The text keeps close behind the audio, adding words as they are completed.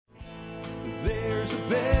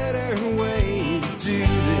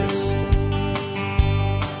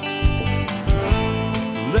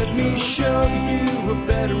me show you a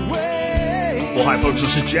better way. Well, hi, folks.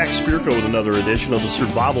 This is Jack Spirko with another edition of the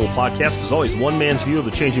Survival Podcast. As always, one man's view of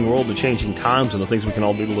the changing world, the changing times, and the things we can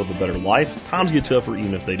all do to live a better life. Times get tougher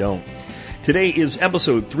even if they don't. Today is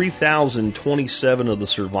episode 3027 of the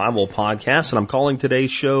Survival Podcast, and I'm calling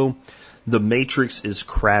today's show, The Matrix is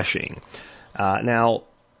Crashing. Now,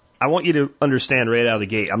 I want you to understand right out of the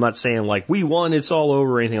gate, I'm not saying like, we won, it's all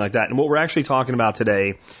over, or anything like that. And what we're actually talking about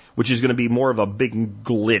today, which is going to be more of a big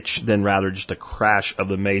glitch than rather just a crash of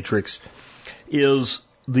the Matrix, is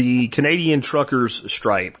the Canadian truckers'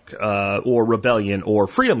 strike, or rebellion, or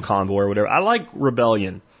freedom convoy, or whatever. I like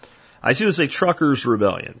rebellion. I see this say truckers'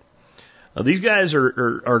 rebellion. These guys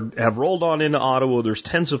have rolled on into Ottawa. There's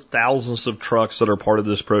tens of thousands of trucks that are part of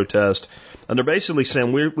this protest. And they're basically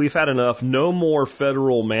saying we've had enough, no more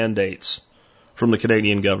federal mandates from the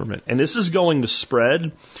Canadian government. And this is going to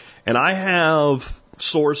spread. And I have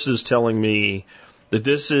sources telling me that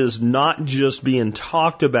this is not just being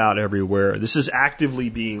talked about everywhere. This is actively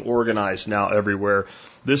being organized now everywhere.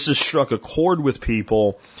 This has struck a chord with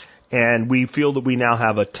people. And we feel that we now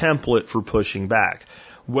have a template for pushing back.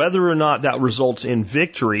 Whether or not that results in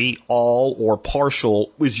victory, all or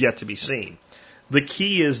partial, is yet to be seen. The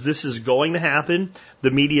key is this is going to happen.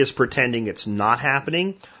 The media is pretending it's not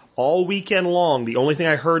happening. All weekend long, the only thing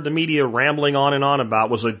I heard the media rambling on and on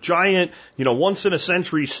about was a giant, once in a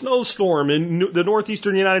century snowstorm in the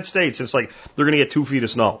northeastern United States. It's like they're going to get 2 feet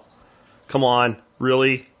of snow. Come on,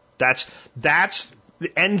 really? That's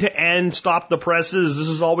end to end, stop the presses. This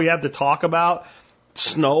is all we have to talk about.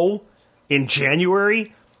 Snow in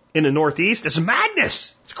January in the Northeast. It's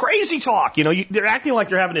madness. It's crazy talk. They're acting like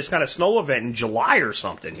they're having this kind of snow event in July or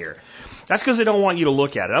something here. That's because they don't want you to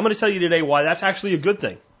look at it. I'm going to tell you today why that's actually a good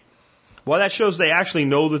thing. Why that shows they actually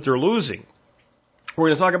know that they're losing. We're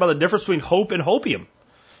going to talk about the difference between hope and hopium.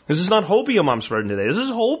 This is not hopium I'm spreading today. This is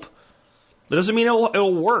hope. That doesn't mean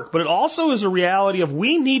it'll work, but it also is a reality of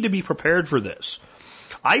we need to be prepared for this.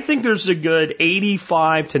 I think there's a good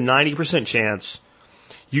 85 to 90% chance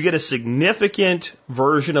you get a significant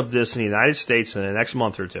version of this in the United States in the next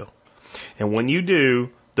month or two. And when you do,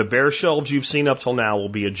 the bare shelves you've seen up till now will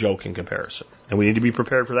be a joke in comparison. And we need to be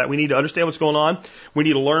prepared for that. We need to understand what's going on. We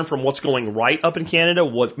need to learn from what's going right up in Canada,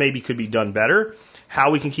 what maybe could be done better,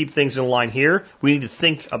 how we can keep things in line here. We need to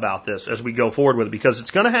think about this as we go forward with it because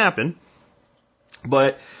it's going to happen.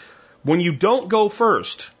 But when you don't go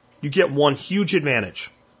first, you get one huge advantage.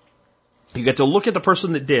 You get to look at the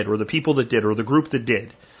person that did, or the people that did, or the group that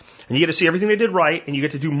did. And you get to see everything they did right, and you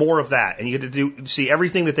get to do more of that. And you get to see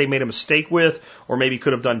everything that they made a mistake with, or maybe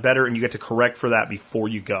could have done better, and you get to correct for that before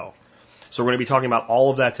you go. So we're going to be talking about all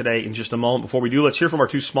of that today in just a moment. Before we do, let's hear from our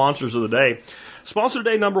two sponsors of the day. Sponsor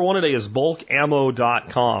today, number one today, is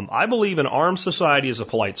BulkAmmo.com. I believe an armed society is a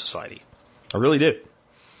polite society. I really do.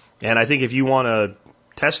 And I think if you want to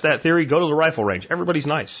test that theory, go to the rifle range. Everybody's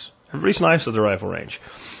nice. Everybody's nice at the rifle range.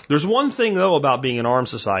 There's one thing, though, about being an armed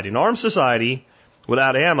society. An armed society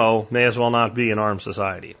without ammo may as well not be an armed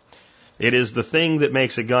society. It is the thing that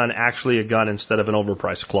makes a gun actually a gun instead of an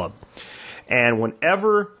overpriced club. And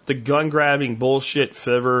whenever the gun-grabbing bullshit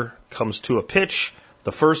fever comes to a pitch,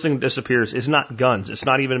 the first thing that disappears is not guns. It's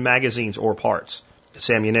not even magazines or parts. It's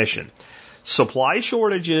ammunition. Supply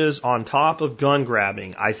shortages on top of gun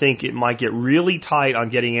grabbing, I think it might get really tight on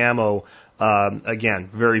getting ammo again,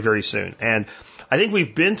 very, very soon. And I think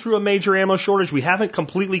we've been through a major ammo shortage. We haven't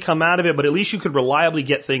completely come out of it, but at least you could reliably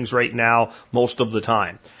get things right now most of the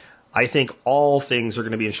time. I think all things are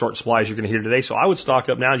going to be in short supply as you're going to hear today. So I would stock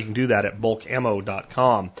up now. You can do that at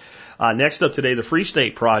bulkammo.com. Next up today, the Free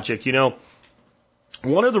State Project.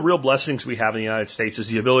 One of the real blessings we have in the United States is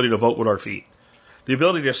the ability to vote with our feet. The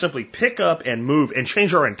ability to simply pick up and move and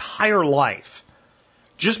change our entire life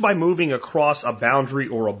just by moving across a boundary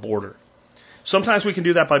or a border. Sometimes we can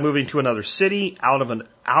do that by moving to another city, out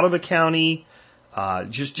of a county,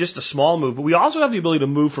 just a small move. But we also have the ability to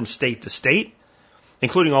move from state to state,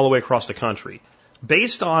 including all the way across the country.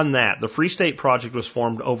 Based on that, the Free State Project was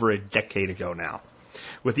formed over a decade ago now,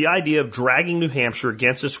 with the idea of dragging New Hampshire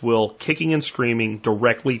against its will, kicking and screaming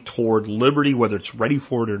directly toward liberty, whether it's ready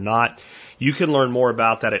for it or not. You can learn more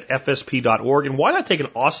about that at fsp.org. And why not take an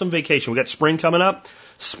awesome vacation? We got spring coming up.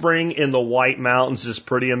 Spring in the White Mountains is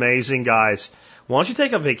pretty amazing, guys. Why don't you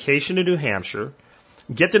take a vacation to New Hampshire,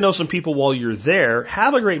 get to know some people while you're there,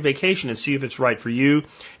 have a great vacation and see if it's right for you.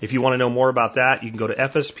 If you want to know more about that, you can go to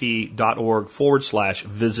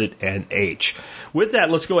fsp.org/visit-NH. With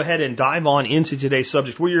that, let's go ahead and dive on into today's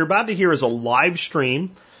subject. What you're about to hear is a live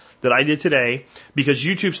stream that I did today because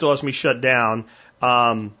YouTube still has me shut down.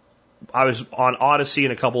 I was on Odyssey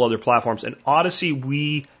and a couple other platforms. And Odyssey,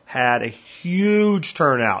 we had a huge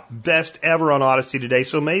turnout. Best ever on Odyssey today.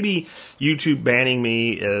 So maybe YouTube banning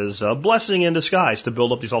me is a blessing in disguise to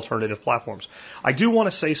build up these alternative platforms. I do want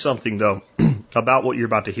to say something, though, about what you're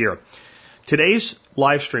about to hear. Today's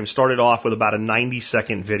live stream started off with about a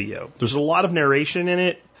 90-second video. There's a lot of narration in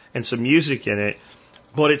it and some music in it,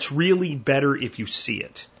 but it's really better if you see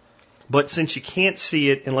it. But since you can't see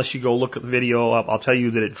it unless you go look at the video up, I'll tell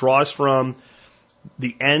you that it draws from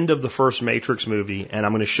the end of the first Matrix movie, and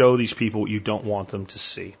I'm going to show these people what you don't want them to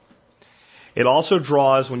see. It also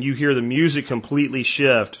draws, when you hear the music completely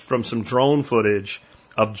shift, from some drone footage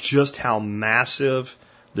of just how massive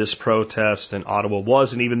this protest in Ottawa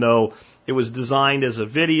was. And even though it was designed as a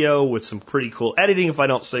video with some pretty cool editing, if I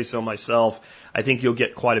don't say so myself, I think you'll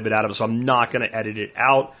get quite a bit out of it. So I'm not going to edit it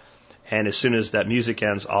out. And as soon as that music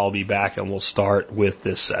ends, I'll be back and we'll start with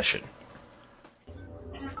this session.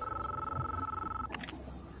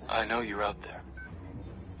 I know you're out there.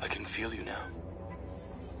 I can feel you now.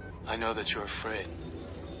 I know that you're afraid.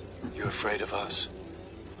 You're afraid of us.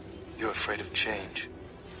 You're afraid of change.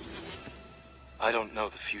 I don't know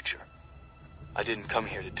the future. I didn't come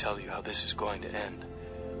here to tell you how this is going to end.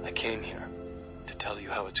 I came here to tell you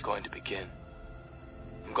how it's going to begin.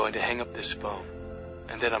 I'm going to hang up this phone,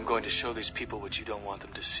 and then I'm going to show these people what you don't want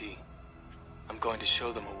them to see. I'm going to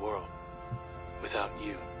show them a world without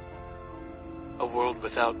you. A world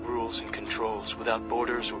without rules and controls, without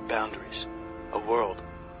borders or boundaries. A world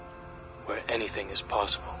where anything is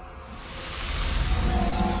possible.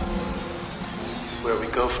 Where we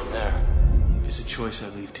go from there is a choice I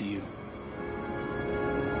leave to you.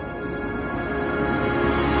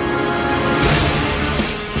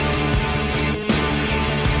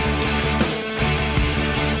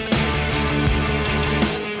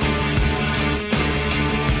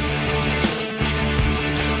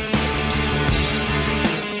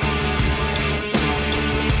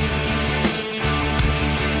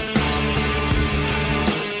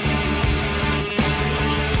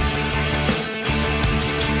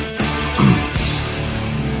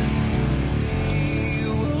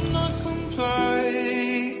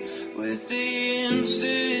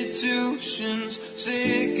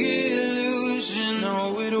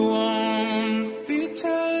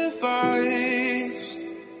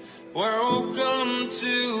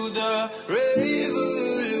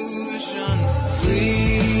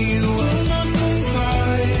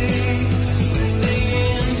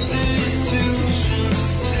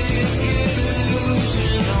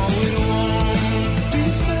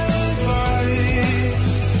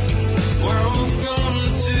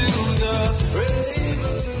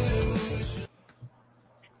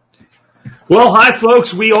 Well, hi,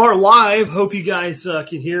 folks. We are live. Hope you guys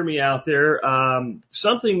can hear me out there.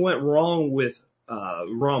 Something went wrong with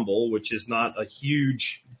Rumble, which is not a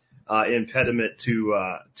huge impediment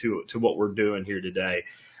to what we're doing here today.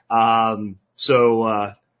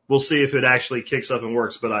 So we'll see if it actually kicks up and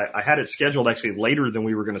works. But I had it scheduled actually later than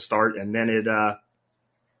we were going to start, and then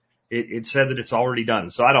it said that it's already done.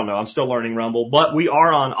 So I don't know. I'm still learning Rumble. But we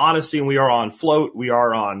are on Odyssey, and we are on Float. We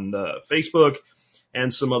are on Facebook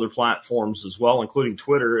and some other platforms as well, including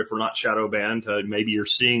Twitter. If we're not shadow banned, maybe you're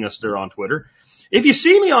seeing us there on Twitter. If you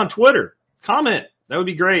see me on Twitter, comment. That would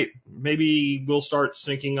be great. Maybe we'll start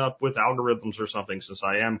syncing up with algorithms or something, since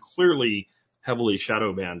I am clearly heavily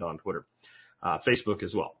shadow banned on Twitter, Facebook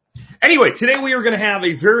as well. Anyway, today we are going to have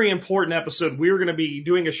a very important episode. We are going to be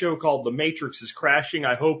doing a show called The Matrix is Crashing.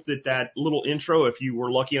 I hope that little intro, if you were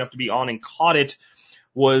lucky enough to be on and caught it,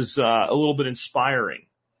 was a little bit inspiring.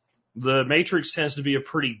 The Matrix tends to be a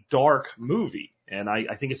pretty dark movie, and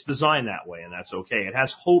I think it's designed that way, and that's okay. It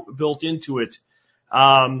has hope built into it,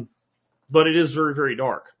 but it is very, very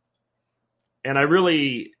dark. And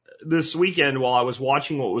this weekend, while I was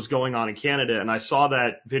watching what was going on in Canada, and I saw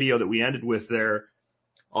that video that we ended with there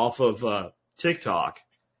off of TikTok,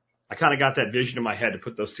 I kind of got that vision in my head to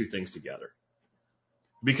put those two things together.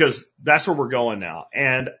 Because that's where we're going now.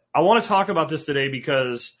 And I want to talk about this today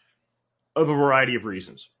because of a variety of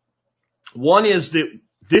reasons. One is that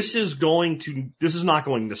this is not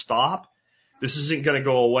going to stop. This isn't going to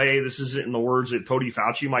go away. This isn't, in the words that Tony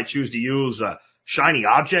Fauci might choose to use, a shiny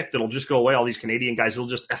object that'll just go away. All these Canadian guys will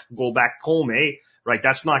just go back home, eh? Right?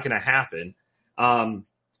 That's not going to happen.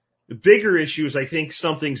 The bigger issue is I think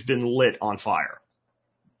something's been lit on fire.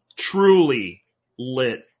 Truly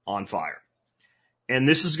lit on fire. And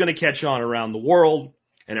this is going to catch on around the world,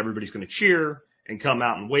 and everybody's going to cheer and come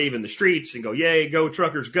out and wave in the streets and go, yay, go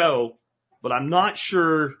truckers, go. But I'm not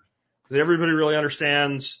sure that everybody really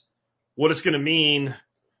understands what it's going to mean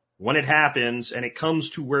when it happens and it comes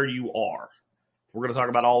to where you are. We're going to talk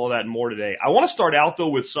about all of that and more today. I want to start out, though,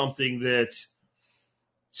 with something that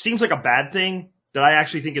seems like a bad thing that I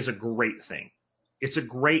actually think is a great thing. It's a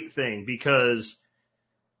great thing because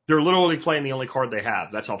they're literally playing the only card they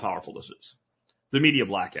have. That's how powerful this is. The media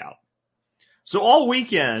blackout. So all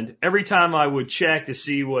weekend, every time I would check to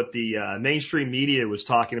see what the mainstream media was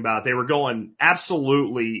talking about, they were going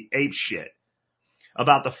absolutely apeshit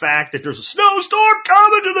about the fact that there's a snowstorm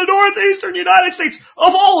coming to the northeastern United States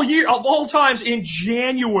of all times in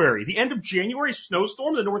January. The end of January,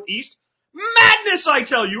 snowstorm in the Northeast. Madness, I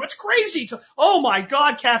tell you. It's crazy. Oh my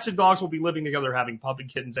God, cats and dogs will be living together having puppy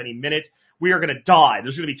kittens any minute. We are going to die.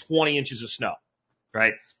 There's going to be 20 inches of snow,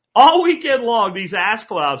 right? All weekend long, these ass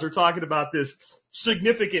clouds are talking about this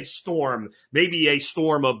significant storm, maybe a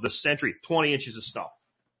storm of the century, 20 inches of snow.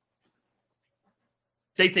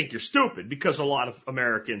 They think you're stupid because a lot of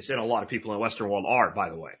Americans and a lot of people in the Western world are, by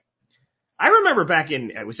the way. I remember back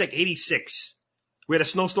in, it was like 86, we had a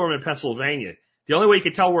snowstorm in Pennsylvania. The only way you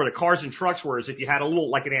could tell where the cars and trucks were is if you had a little,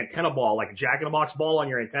 like an antenna ball, like a jack-in-the-box ball on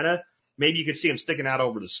your antenna. Maybe you could see them sticking out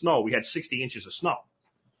over the snow. We had 60 inches of snow.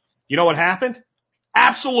 You know what happened?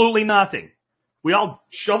 Absolutely nothing. We all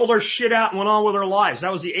shoveled our shit out and went on with our lives.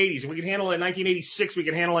 That was the 80s. If we could handle it in 1986, we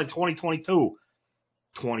could handle it in 2022.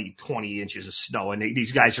 20 inches of snow. And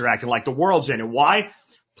these guys are acting like the world's ending. Why?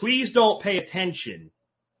 Please don't pay attention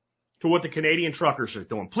to what the Canadian truckers are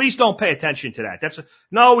doing. Please don't pay attention to that.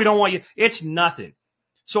 No, we don't want you. It's nothing.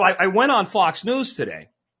 So I went on Fox News today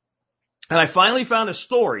and I finally found a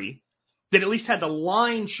story that at least had the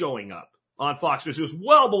line showing up on Fox News. It was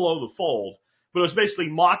well below the fold, but it was basically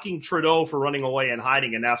mocking Trudeau for running away and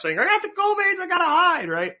hiding and now saying, I got the COVID, I gotta hide,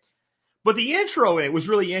 right? But the intro in it was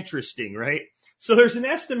really interesting, right? So there's an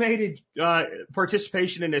estimated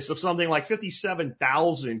participation in this of something like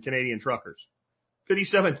 57,000 Canadian truckers.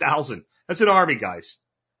 57,000. That's an army, guys.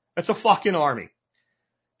 That's a fucking army.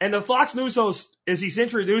 And the Fox News host, as he's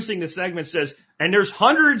introducing the segment, says, and there's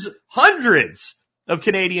hundreds of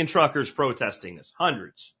Canadian truckers protesting this.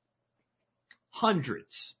 Hundreds.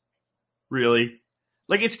 Really?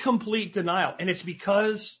 Like, it's complete denial. And it's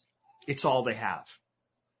because it's all they have.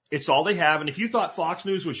 It's all they have. And if you thought Fox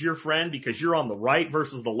News was your friend because you're on the right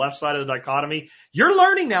versus the left side of the dichotomy, you're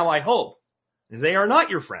learning now, I hope. They are not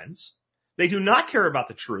your friends. They do not care about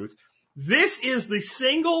the truth. This is the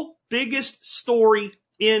single biggest story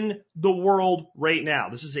in the world right now.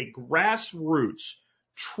 This is a grassroots,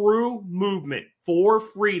 true movement for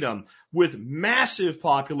freedom with massive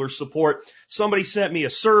popular support. Somebody sent me a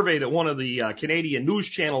survey that one of the Canadian news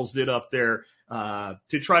channels did up there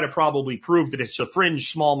to try to probably prove that it's a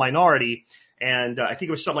fringe small minority. And I think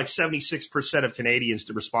it was something like 76% of Canadians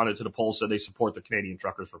that responded to the poll said they support the Canadian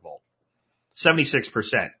Truckers Revolt.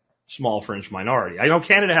 76%. Small fringe minority. I know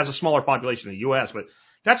Canada has a smaller population than the U.S., but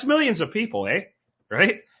that's millions of people, eh?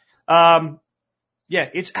 Right? Yeah,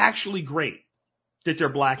 it's actually great that they're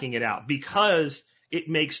blacking it out because it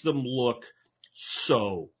makes them look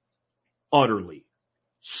so utterly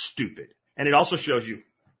stupid. And it also shows you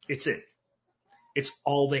it's it. It's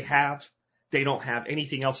all they have. They don't have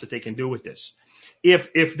anything else that they can do with this.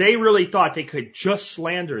 If they really thought they could just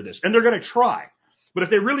slander this, and they're going to try, but if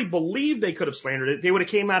they really believed they could have slandered it, they would have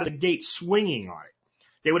came out of the gate swinging on it.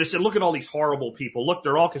 They would have said, look at all these horrible people. Look,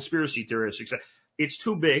 they're all conspiracy theorists. It's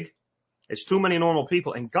too big. It's too many normal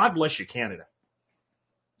people. And God bless you, Canada.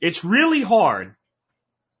 It's really hard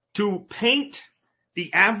to paint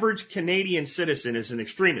the average Canadian citizen as an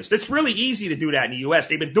extremist. It's really easy to do that in the U.S.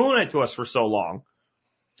 They've been doing it to us for so long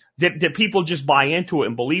that people just buy into it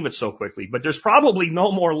and believe it so quickly. But there's probably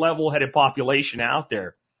no more level-headed population out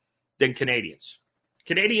there than Canadians.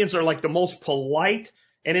 Canadians are like the most polite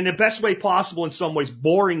and in the best way possible, in some ways,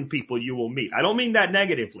 boring people you will meet. I don't mean that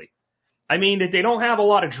negatively. I mean that they don't have a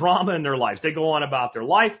lot of drama in their lives. They go on about their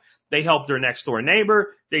life. They help their next door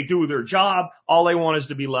neighbor. They do their job. All they want is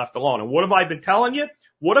to be left alone. And what have I been telling you?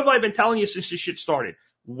 What have I been telling you since this shit started?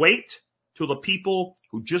 Wait till the people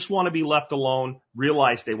who just want to be left alone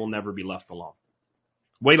realize they will never be left alone.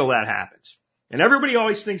 Wait till that happens. And everybody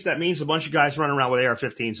always thinks that means a bunch of guys running around with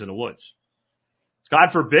AR-15s in the woods.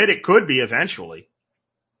 God forbid, it could be eventually.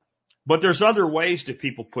 But there's other ways that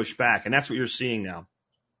people push back, and that's what you're seeing now.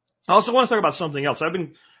 I also want to talk about something else. I've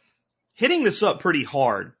been hitting this up pretty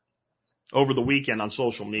hard over the weekend on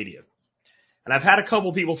social media. And I've had a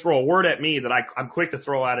couple people throw a word at me that I'm quick to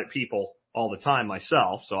throw out at people all the time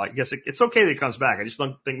myself. So I guess it's okay that it comes back. I just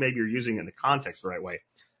don't think maybe you're using it in the context the right way.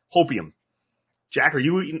 Hopium. Jack, are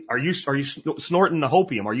you snorting the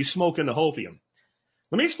hopium? Are you smoking the hopium?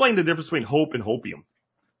 Let me explain the difference between hope and hopium.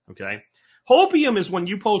 Okay? Hopium is when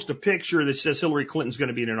you post a picture that says Hillary Clinton's going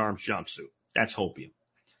to be in an orange jumpsuit. That's hopium.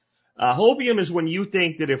 Hopium is when you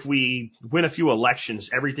think that if we win a few elections,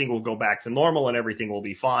 everything will go back to normal and everything will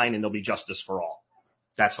be fine and there'll be justice for all.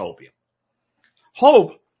 That's hopium.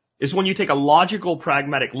 Hope is when you take a logical,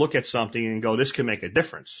 pragmatic look at something and go, this can make a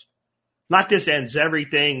difference. Not this ends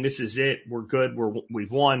everything, this is it, we're good,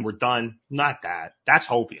 we've won, we're done. Not that. That's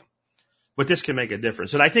hopium. But this can make a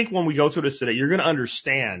difference. And I think when we go through this today, you're going to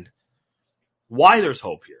understand why there's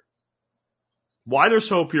hope here. Why there's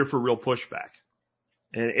hope here for real pushback.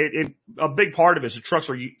 And a big part of it is the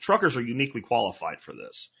truckers are uniquely qualified for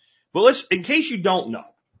this. But in case you don't know,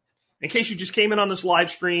 in case you just came in on this live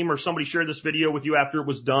stream or somebody shared this video with you after it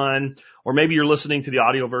was done, or maybe you're listening to the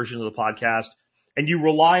audio version of the podcast and you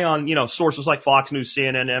rely on, sources like Fox News,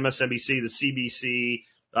 CNN, MSNBC, the CBC,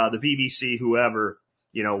 the BBC, whoever,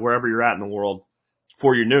 wherever you're at in the world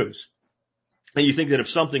for your news. And you think that if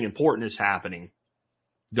something important is happening,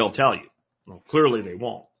 they'll tell you. Well, clearly they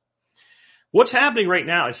won't. What's happening right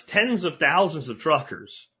now is tens of thousands of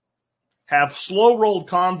truckers have slow-rolled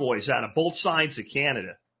convoys out of both sides of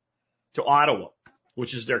Canada to Ottawa,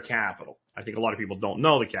 which is their capital. I think a lot of people don't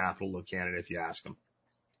know the capital of Canada if you ask them.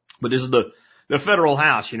 But this is the federal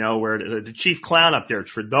house, where the chief clown up there,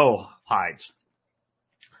 Trudeau, hides.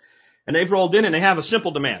 And they've rolled in and they have a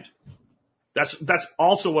simple demand. That's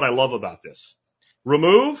also what I love about this.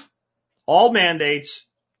 Remove all mandates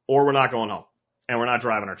or we're not going home and we're not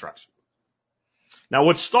driving our trucks. Now,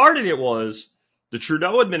 what started it was the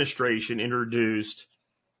Trudeau administration introduced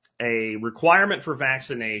a requirement for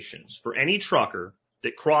vaccinations for any trucker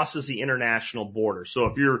that crosses the international border. So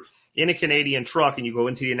if you're in a Canadian truck and you go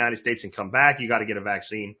into the United States and come back, you got to get a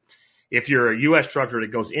vaccine. If you're a U.S. trucker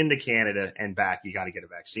that goes into Canada and back, you got to get a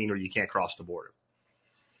vaccine or you can't cross the border.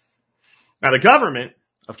 Now, the government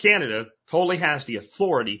of Canada totally has the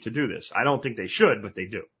authority to do this. I don't think they should, but they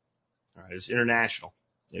do. All right, it's international.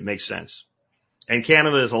 It makes sense. And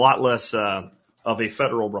Canada is a lot less of a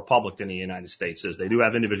federal republic than the United States is. They do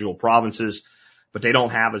have individual provinces, but they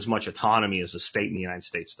don't have as much autonomy as a state in the United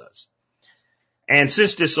States does. And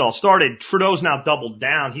since this all started, Trudeau's now doubled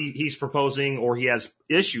down. He's proposing, or he has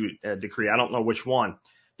issued a decree, I don't know which one,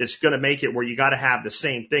 that's going to make it where you got to have the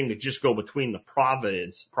same thing to just go between the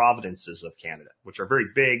provinces of Canada, which are very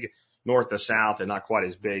big north to south and not quite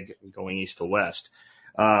as big going east to west.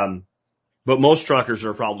 But most truckers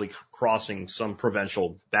are probably crossing some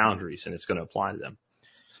provincial boundaries, and it's going to apply to them.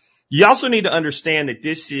 You also need to understand that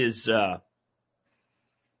this is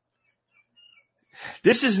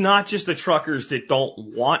not just the truckers that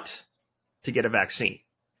don't want to get a vaccine.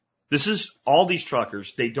 This is all these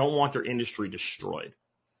truckers. They don't want their industry destroyed.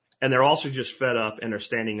 And they're also just fed up and they're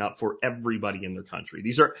standing up for everybody in their country.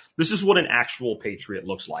 This is what an actual patriot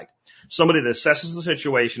looks like. Somebody that assesses the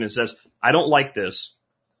situation and says, I don't like this.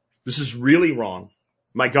 This is really wrong.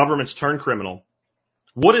 My government's turned criminal.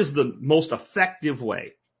 What is the most effective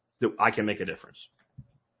way that I can make a difference?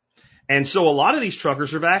 And so a lot of these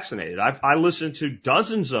truckers are vaccinated. I listened to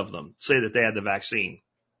dozens of them say that they had the vaccine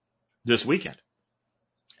this weekend.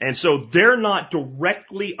 And so they're not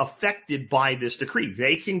directly affected by this decree.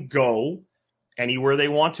 They can go anywhere they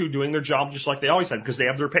want to doing their job just like they always have because they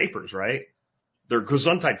have their papers, right? Their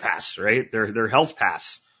Gesundheitspass, right? Their health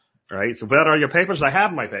pass, right? So what are your papers? I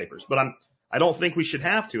have my papers, but I don't think we should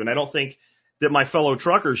have to. And I don't think that my fellow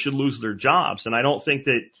truckers should lose their jobs. And I don't think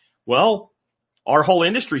that, our whole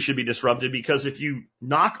industry should be disrupted because if you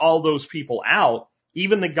knock all those people out,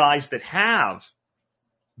 even the guys that have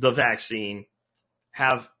the vaccine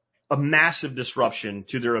have a massive disruption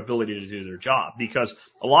to their ability to do their job because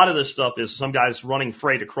a lot of this stuff is some guys running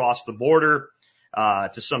freight across the border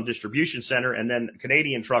to some distribution center, and then a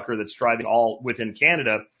Canadian trucker that's driving all within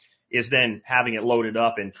Canada is then having it loaded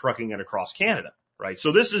up and trucking it across Canada, right?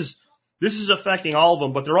 So this is affecting all of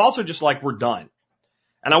them, but they're also just like, we're done.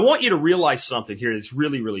 And I want you to realize something here that's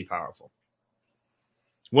really, really powerful.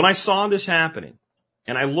 When I saw this happening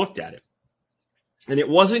and I looked at it, and it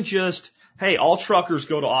wasn't just, hey, all truckers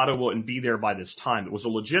go to Ottawa and be there by this time. It was a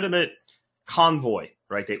legitimate convoy,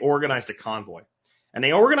 right? They organized a convoy. And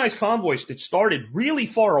they organized convoys that started really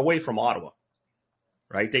far away from Ottawa,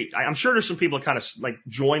 right? I'm sure there's some people that kind of like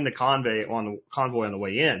joined the convoy on the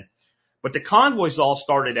way in. But the convoys all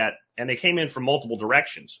started and they came in from multiple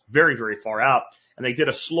directions, very, very far out. And they did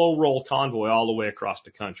a slow roll convoy all the way across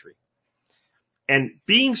the country. And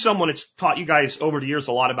being someone that's taught you guys over the years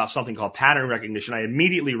a lot about something called pattern recognition, I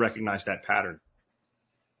immediately recognized that pattern.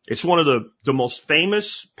 It's one of the most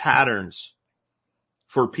famous patterns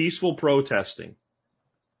for peaceful protesting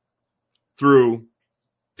through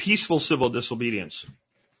peaceful civil disobedience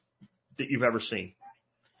that you've ever seen.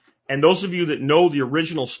 And those of you that know the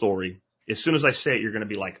original story, as soon as I say it, you're going to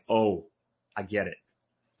be like, oh, I get it.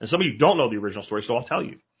 And some of you don't know the original story, so I'll tell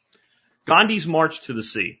you. Gandhi's March to the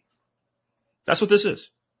Sea. That's what this is.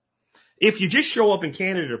 If you just show up in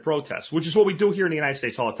Canada to protest, which is what we do here in the United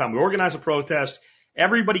States all the time, we organize a protest,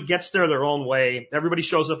 everybody gets there their own way, everybody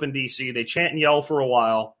shows up in D.C., they chant and yell for a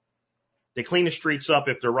while, they clean the streets up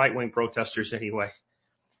if they're right-wing protesters anyway,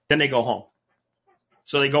 then they go home.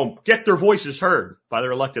 So they go get their voices heard by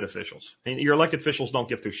their elected officials. And your elected officials don't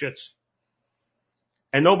give two shits.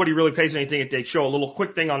 And nobody really pays anything if they show a little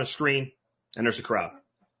quick thing on a screen and there's a crowd.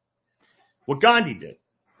 What Gandhi did,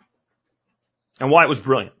 and why it was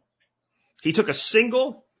brilliant, he took a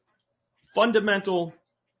single fundamental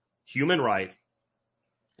human right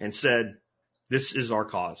and said, this is our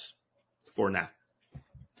cause for now.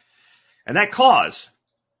 And that cause,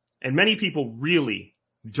 and many people really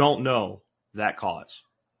don't know that cause,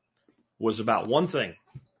 was about one thing: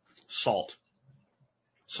 salt.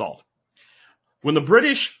 Salt. When the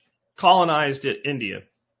British colonized India,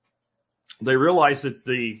 they realized that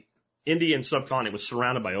the Indian subcontinent was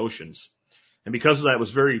surrounded by oceans. And because of that, it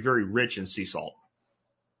was very, very rich in sea salt.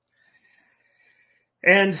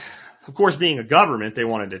 And, of course, being a government, they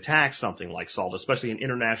wanted to tax something like salt, especially an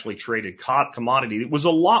internationally traded commodity. It was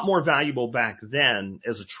a lot more valuable back then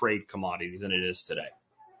as a trade commodity than it is today.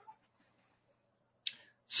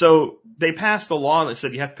 So they passed a law that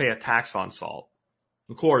said you have to pay a tax on salt.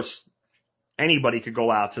 Of course, anybody could go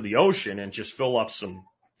out to the ocean and just fill up some,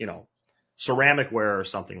 ceramic ware or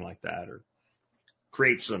something like that, or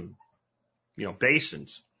create some,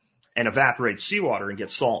 basins and evaporate seawater and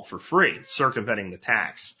get salt for free, circumventing the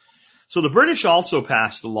tax. So the British also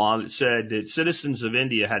passed a law that said that citizens of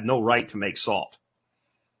India had no right to make salt.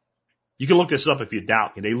 You can look this up if you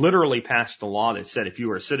doubt me. They literally passed a law that said if you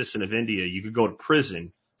were a citizen of India, you could go to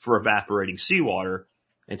prison for evaporating seawater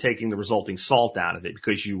and taking the resulting salt out of it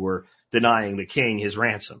because you were denying the king his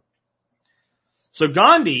ransom. So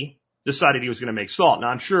Gandhi decided he was going to make salt. Now,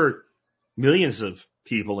 I'm sure millions of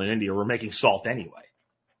people in India were making salt anyway,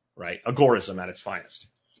 right? Agorism at its finest.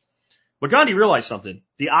 But Gandhi realized something.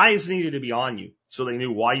 The eyes needed to be on you so they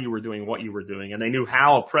knew why you were doing what you were doing, and they knew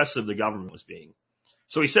how oppressive the government was being.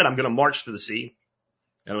 So he said, I'm going to march to the sea,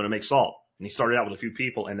 and I'm going to make salt. And he started out with a few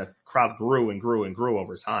people, and the crowd grew and grew and grew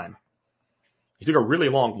over time. He took a really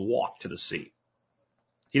long walk to the sea.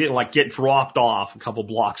 He didn't get dropped off a couple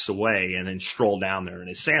blocks away and then stroll down there in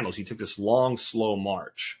his sandals. He took this long, slow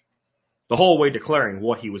march, the whole way declaring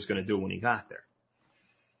what he was going to do when he got there.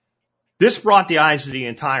 This brought the eyes of the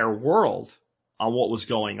entire world on what was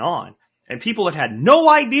going on. And people that had no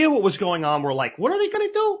idea what was going on were like, what are they going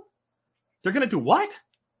to do? They're going to do what?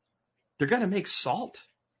 They're going to make salt.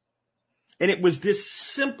 And it was this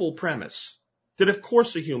simple premise that, of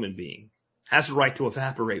course, a human being has the right to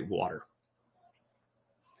evaporate water.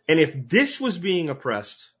 And if this was being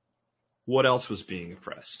oppressed, what else was being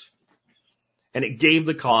oppressed? And it gave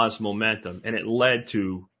the cause momentum, and it led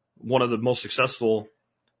to one of the most successful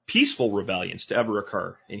peaceful rebellions to ever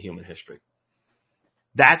occur in human history.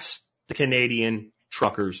 That's the Canadian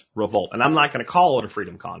Truckers' Revolt. And I'm not going to call it a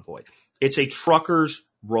freedom convoy. It's a truckers'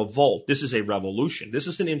 revolt. This is a revolution. This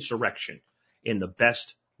is an insurrection in the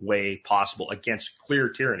best way possible against clear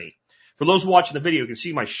tyranny. For those watching the video, you can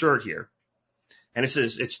see my shirt here. And it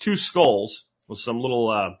says, it's two skulls with some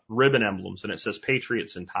little ribbon emblems, and it says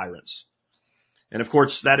patriots and tyrants. And of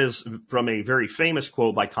course, that is from a very famous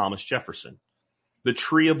quote by Thomas Jefferson. The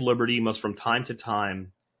tree of liberty must from time to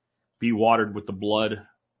time be watered with the blood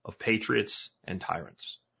of patriots and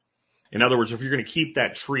tyrants. In other words, if you're going to keep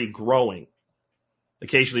that tree growing,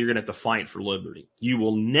 occasionally you're going to have to fight for liberty. You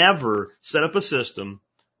will never set up a system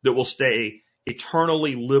that will stay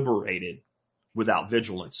eternally liberated without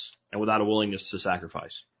vigilance and without a willingness to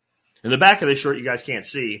sacrifice. In the back of this shirt, you guys can't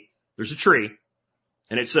see, there's a tree,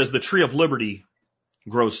 and it says the tree of liberty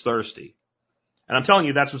grows thirsty. And I'm telling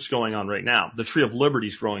you, that's what's going on right now. The tree of liberty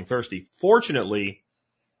is growing thirsty. Fortunately,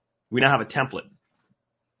 we now have a template.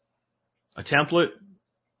 A template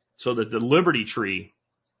so that the liberty tree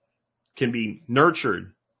can be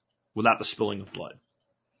nurtured without the spilling of blood.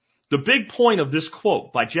 The big point of this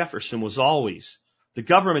quote by Jefferson was always the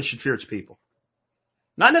government should fear its people.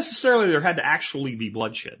 Not necessarily there had to actually be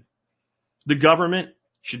bloodshed. The government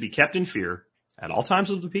should be kept in fear at all times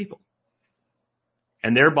of the people,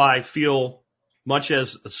 and thereby feel much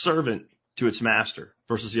as a servant to its master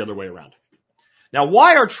versus the other way around. Now,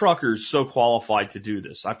 why are truckers so qualified to do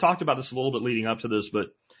this? I've talked about this a little bit leading up to this, but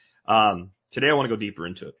today I want to go deeper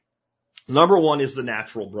into it. Number one is the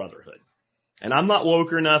natural brotherhood. And I'm not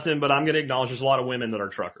woke or nothing, but I'm going to acknowledge there's a lot of women that are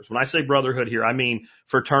truckers. When I say brotherhood here, I mean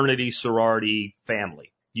fraternity, sorority,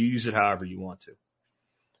 family. You use it however you want to,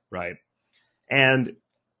 right? And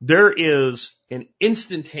there is an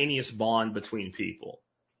instantaneous bond between people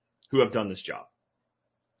who have done this job,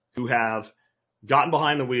 who have gotten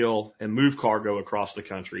behind the wheel and moved cargo across the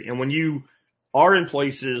country. And when you are in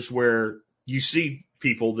places where you see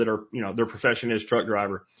people that are, their profession is truck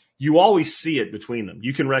driver, you always see it between them.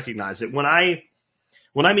 You can recognize it. When I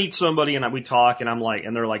meet somebody and we talk and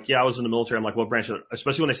and they're like, yeah, I was in the military. I'm like, what branch?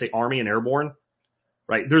 Especially when they say Army and Airborne,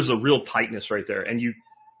 right? There's a real tightness right there. And you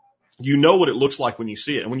know what it looks like when you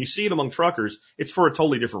see it. And when you see it among truckers, it's for a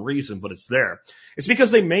totally different reason, but it's there. It's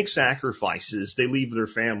because they make sacrifices. They leave their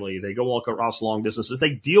family. They go across long distances.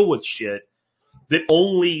 They deal with shit that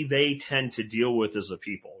only they tend to deal with as a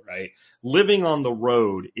people, right? Living on the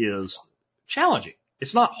road is challenging.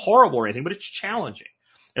 It's not horrible or anything, but it's challenging.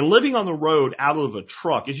 And living on the road out of a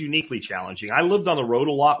truck is uniquely challenging. I lived on the road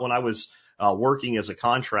a lot when I was working as a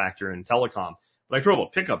contractor in telecom, but I drove a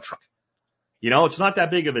pickup truck. It's not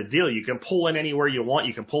that big of a deal. You can pull in anywhere you want.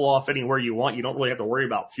 You can pull off anywhere you want. You don't really have to worry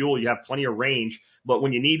about fuel. You have plenty of range, but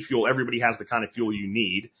when you need fuel, everybody has the kind of fuel you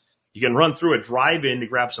need. You can run through a drive-in to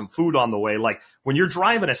grab some food on the way. Like when you're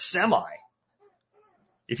driving a semi,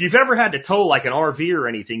 if you've ever had to tow like an RV or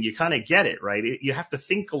anything, you kind of get it, right? You have to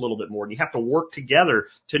think a little bit more and you have to work together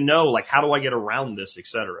to know, like, how do I get around this, et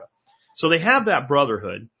cetera. So they have that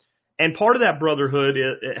brotherhood. And part of that brotherhood,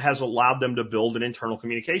 it has allowed them to build an internal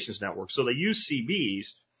communications network. So they use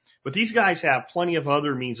CBs, but these guys have plenty of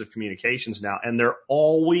other means of communications now, and they're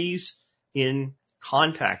always in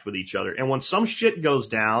contact with each other. And when some shit goes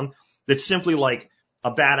down that's simply like a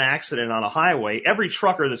bad accident on a highway, every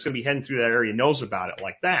trucker that's going to be heading through that area knows about it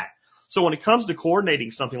like that. So when it comes to coordinating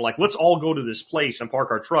something like, let's all go to this place and park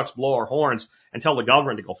our trucks, blow our horns, and tell the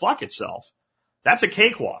government to go fuck itself, that's a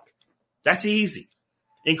cakewalk. That's easy.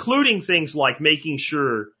 Including things like making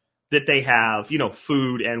sure that they have,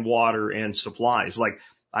 food and water and supplies. Like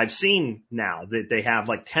I've seen now that they have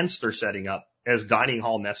like tents they're setting up as dining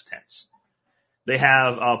hall mess tents. They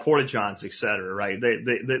have porta-johns, et cetera, right?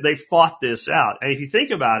 They've thought this out. And if you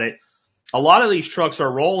think about it, a lot of these trucks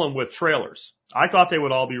are rolling with trailers. I thought they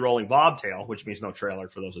would all be rolling bobtail, which means no trailer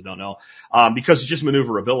for those that don't know, because it's just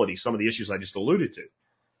maneuverability, some of the issues I just alluded to.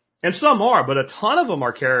 And some are, but a ton of them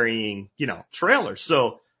are carrying, trailers.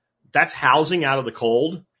 So that's housing out of the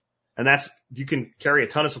cold. And you can carry a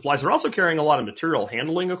ton of supplies. They're also carrying a lot of material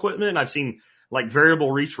handling equipment. And I've seen like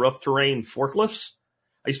variable reach rough terrain forklifts.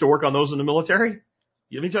 I used to work on those in the military.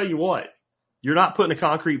 Let me tell you what, you're not putting a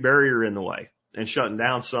concrete barrier in the way and shutting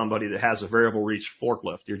down somebody that has a variable reach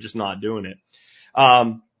forklift. You're just not doing it.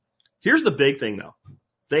 Here's the big thing though.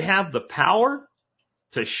 They have the power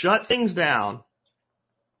to shut things down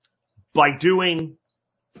by doing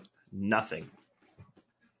nothing.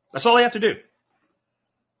 That's all they have to do.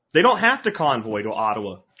 They don't have to convoy to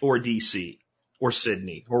Ottawa or DC or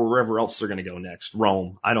Sydney or wherever else they're going to go next.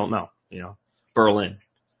 Rome. I don't know. Berlin.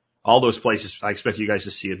 All those places. I expect you guys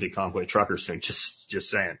to see a big convoy of truckers soon. Just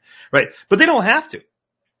saying. Right. But they don't have to.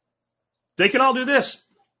 They can all do this.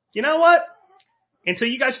 You know what? Until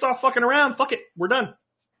you guys stop fucking around, fuck it. We're done.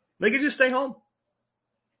 They can just stay home.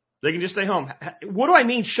 They can just stay home. What do I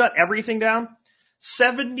mean shut everything down?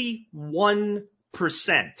 71%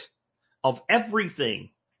 of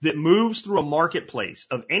everything that moves through a marketplace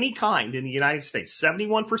of any kind in the United States,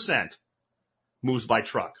 71% moves by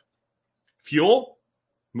truck. Fuel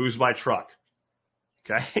moves by truck.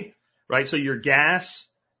 Okay? Right? So your gas,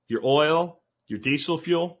 your oil, your diesel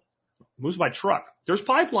fuel moves by truck. There's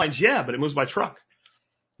pipelines, yeah, but it moves by truck.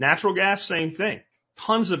 Natural gas, same thing.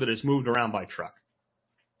 Tons of it is moved around by truck.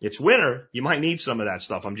 It's winter. You might need some of that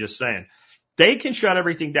stuff. I'm just saying. They can shut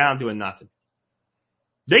everything down doing nothing.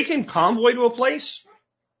 They can convoy to a place.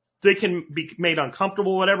 They can be made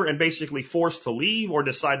uncomfortable, whatever, and basically forced to leave or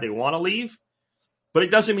decide they want to leave. But it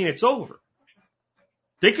doesn't mean it's over.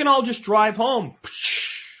 They can all just drive home.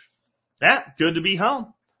 Yeah, good to be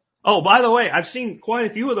home. Oh, by the way, I've seen quite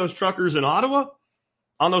a few of those truckers in Ottawa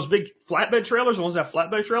on those big flatbed trailers, the ones that have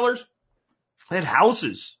flatbed trailers. They had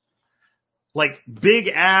houses. Like big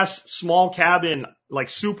ass, small cabin, like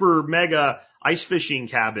super mega ice fishing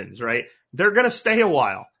cabins, right? They're going to stay a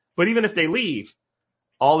while. But even if they leave,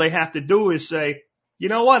 all they have to do is say, you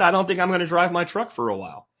know what? I don't think I'm going to drive my truck for a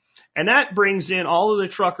while. And that brings in all of the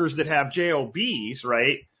truckers that have JOBs,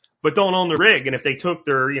 right? But don't own the rig. And if they took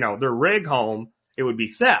their rig home, it would be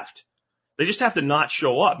theft. They just have to not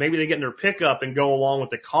show up. Maybe they get in their pickup and go along with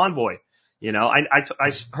the convoy. I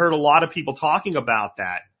heard a lot of people talking about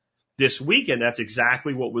that this weekend. That's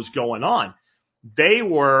exactly what was going on. They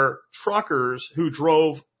were truckers who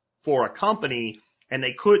drove for a company and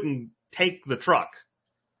they couldn't take the truck.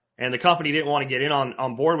 And the company didn't want to get in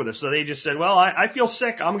on board with us. So they just said, well, I feel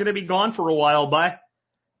sick. I'm going to be gone for a while. Bye.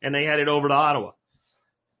 and they headed over to Ottawa.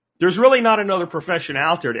 There's really not another profession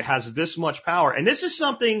out there that has this much power. And this is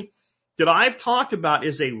something that I've talked about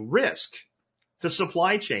as a risk to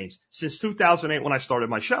supply chains since 2008 when I started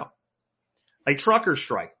my show. A trucker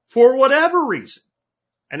strike for whatever reason.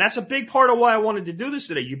 And that's a big part of why I wanted to do this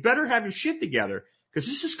today. You better have your shit together because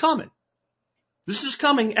this is coming. This is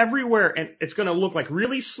coming everywhere, and it's going to look like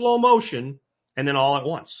really slow motion and then all at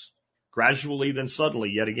once. Gradually, then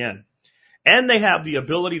suddenly, yet again. And they have the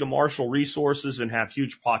ability to marshal resources and have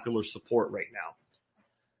huge popular support right now.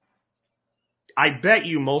 I bet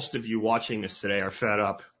you most of you watching this today are fed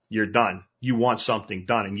up. You're done. You want something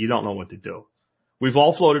done, and you don't know what to do. We've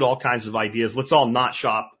all floated all kinds of ideas. Let's all not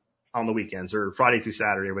shop on the weekends or Friday through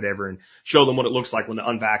Saturday or whatever and show them what it looks like when the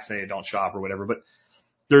unvaccinated don't shop or whatever. But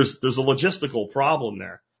there's a logistical problem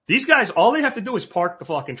there. These guys, all they have to do is park the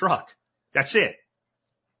fucking truck. That's it.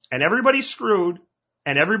 And everybody's screwed.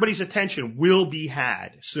 And everybody's attention will be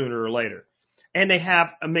had sooner or later. And they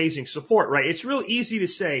have amazing support, right? It's real easy to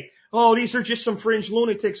say, oh, these are just some fringe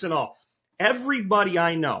lunatics and all. Everybody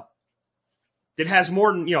I know that has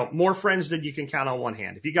more friends than you can count on one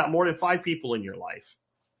hand. If you got more than 5 people in your life,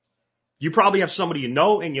 you probably have somebody you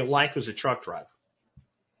know and you like who's a truck driver.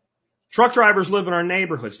 Truck drivers live in our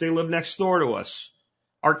neighborhoods. They live next door to us.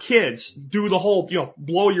 Our kids do the whole,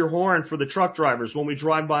 blow your horn for the truck drivers when we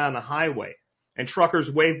drive by on the highway. And truckers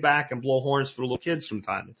wave back and blow horns for the little kids from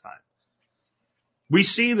time to time. We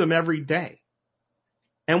see them every day.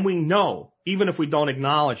 And we know, even if we don't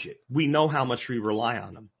acknowledge it, we know how much we rely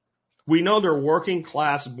on them. We know they're working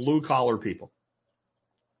class, blue collar people.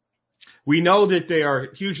 We know that they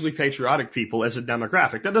are hugely patriotic people as a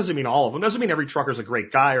demographic. That doesn't mean all of them. It doesn't mean every trucker's a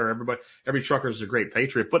great guy or every trucker's a great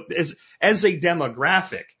patriot. But as a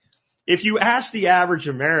demographic, if you ask the average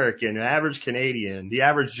American, the average Canadian, the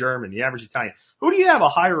average German, the average Italian, who do you have a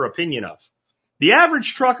higher opinion of? The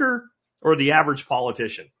average trucker or the average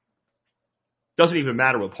politician? Doesn't even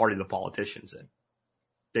matter what party the politician's in.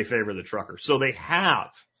 They favor the trucker. So they have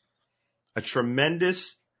a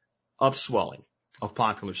tremendous upswelling of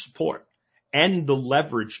popular support and the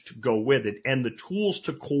leverage to go with it and the tools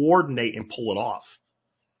to coordinate and pull it off.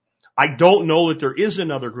 I don't know that there is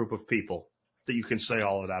another group of people that you can say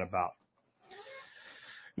all of that about.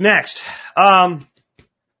 Next, I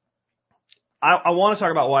want to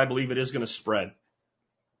talk about why I believe it is going to spread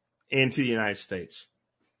into the United States.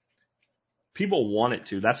 People want it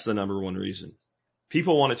to. That's the number one reason.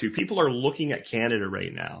 People want it to. People are looking at Canada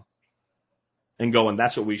right now and going,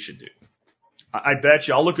 that's what we should do. I bet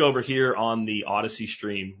you, I'll look over here on the Odyssey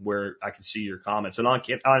stream where I can see your comments. And on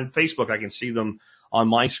Facebook, I can see them on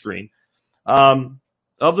my screen.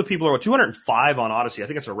 Of the people who are 205 on Odyssey, I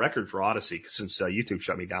think it's a record for Odyssey since YouTube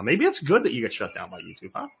shut me down. Maybe it's good that you get shut down by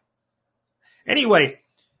YouTube, huh? Anyway,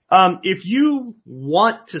 if you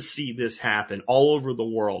want to see this happen all over the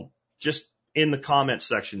world, just in the comment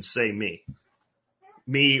section, say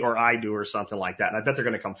me or I do or something like that. And I bet they're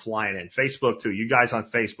going to come flying in. Facebook too. You guys on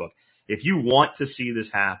Facebook, if you want to see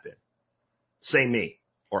this happen, say me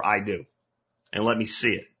or I do. And let me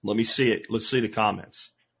see it. Let me see it. Let's see the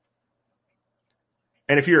comments.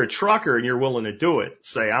 And if you're a trucker and you're willing to do it,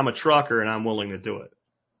 say, I'm a trucker and I'm willing to do it.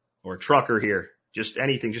 Or a trucker here. Just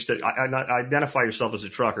anything. Just identify yourself as a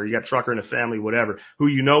trucker. You got a trucker in the family, whatever, who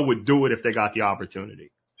you know would do it if they got the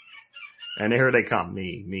opportunity. And here they come.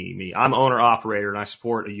 Me. I'm owner operator and I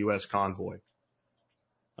support a U.S. convoy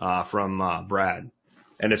from Brad.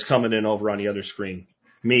 And it's coming in over on the other screen.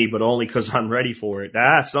 Me, but only because I'm ready for it.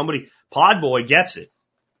 Podboy gets it.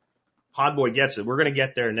 Podboy gets it. We're going to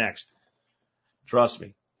get there next. Trust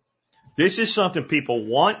me. This is something people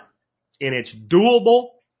want, and it's doable,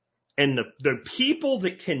 and the people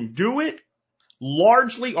that can do it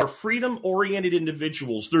largely are freedom-oriented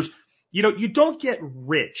individuals. You don't get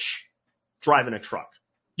rich driving a truck.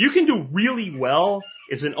 You can do really well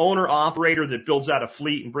as an owner-operator that builds out a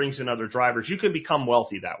fleet and brings in other drivers. You can become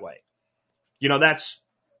wealthy that way.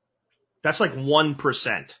 That's like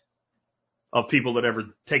 1% of people that ever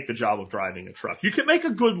take the job of driving a truck. You can make a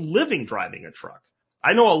good living driving a truck.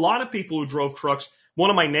 I know a lot of people who drove trucks. One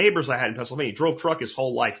of my neighbors I had in Pennsylvania drove truck his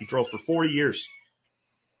whole life. He drove for 40 years.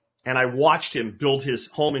 And I watched him build his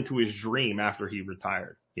home into his dream after he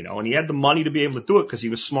retired, and he had the money to be able to do it because he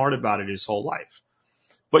was smart about it his whole life.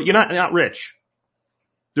 But you're not rich.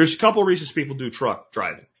 There's a couple of reasons people do truck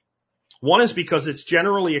driving. One is because it's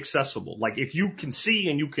generally accessible. Like if you can see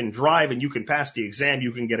and you can drive and you can pass the exam,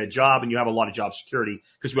 you can get a job and you have a lot of job security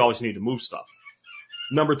because we always need to move stuff.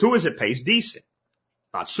 Number 2 is it pays decent.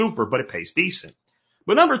 Not super, but it pays decent.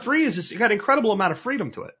 But number 3 is it's got an incredible amount of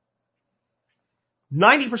freedom to it.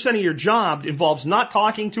 90% of your job involves not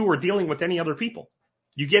talking to or dealing with any other people.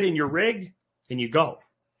 You get in your rig and you go.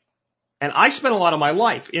 And I spent a lot of my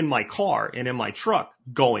life in my car and in my truck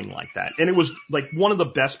going like that. And it was like one of the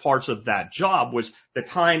best parts of that job was the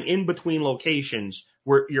time in between locations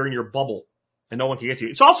where you're in your bubble and no one can get to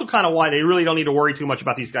you. It's also kind of why they really don't need to worry too much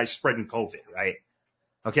about these guys spreading COVID, right?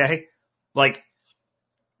 Okay? Like,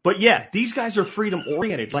 but yeah, these guys are freedom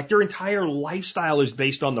oriented. Like their entire lifestyle is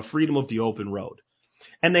based on the freedom of the open road.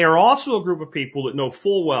 And they are also a group of people that know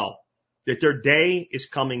full well that their day is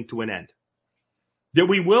coming to an end. That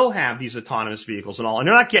we will have these autonomous vehicles and all, and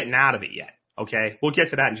they're not getting out of it yet, okay? We'll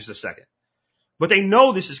get to that in just a second. But they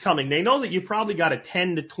know this is coming. They know that you probably got a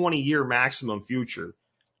 10 to 20 year maximum future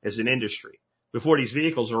as an industry before these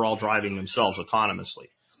vehicles are all driving themselves autonomously.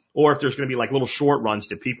 Or if there's going to be like little short runs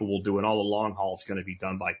that people will do and all the long haul is going to be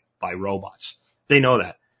done by robots. They know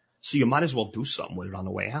that. So you might as well do something with it on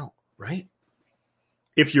the way out, right?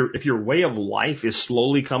 If your way of life is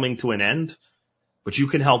slowly coming to an end, but you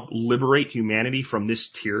can help liberate humanity from this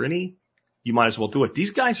tyranny, you might as well do it.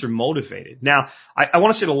 These guys are motivated. Now, I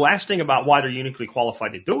want to say the last thing about why they're uniquely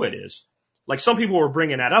qualified to do it is, like some people were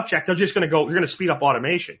bringing that up, Jack, they're just going to go, you're going to speed up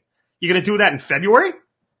automation. You're going to do that in February?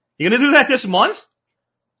 You're going to do that this month?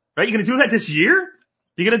 Right? You're going to do that this year?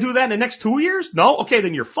 You're going to do that in the next 2 years? No? Okay,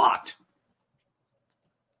 then you're fucked.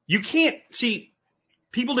 You can't, see,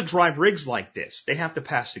 people that drive rigs like this, they have to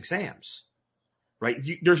pass exams, right?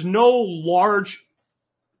 There's no large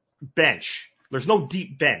bench. There's no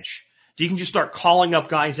deep bench. You can just start calling up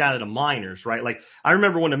guys out of the minors, right? Like, I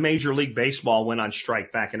remember when the Major League Baseball went on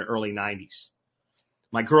strike back in the early 90s.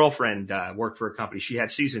 My girlfriend worked for a company. She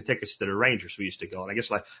had season tickets to the Rangers. We used to go. And I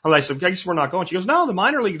guess I guess we're not going. She goes, no, the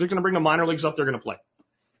minor league, they're going to bring the minor leagues up. They're going to play.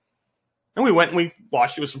 And we went and we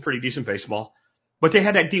watched. It was some pretty decent baseball. But they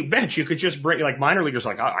had that deep bench. You could just bring, like, minor leaguers,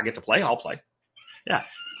 like, I get to play, I'll play. Yeah.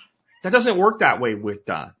 That doesn't work that way with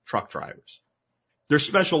truck drivers. There's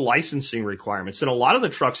special licensing requirements. And a lot of the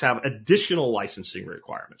trucks have additional licensing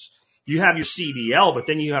requirements. You have your CDL, but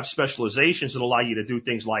then you have specializations that allow you to do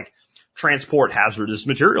things like transport hazardous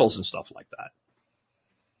materials and stuff like that.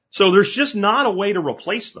 So there's just not a way to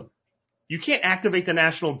replace them. You can't activate the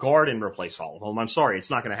National Guard and replace all of them. I'm sorry, it's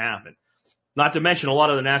not going to happen. Not to mention a lot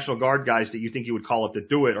of the National Guard guys that you think you would call up to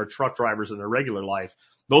do it are truck drivers in their regular life.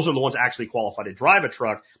 Those are the ones actually qualified to drive a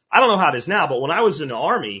truck. I don't know how it is now, but when I was in the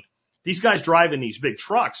Army, these guys driving these big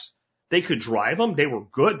trucks, they could drive them. They were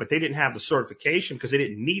good, but they didn't have the certification because they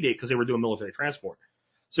didn't need it because they were doing military transport.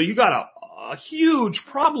 So you got a huge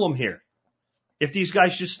problem here if these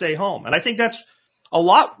guys just stay home. And I think that's a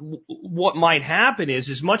lot what might happen is,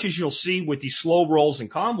 as much as you'll see with these slow rolls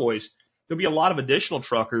and convoys, there'll be a lot of additional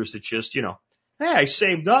truckers that just, hey, I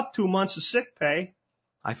saved up 2 months of sick pay.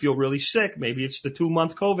 I feel really sick. Maybe it's the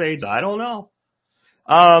 2-month COVIDs. I don't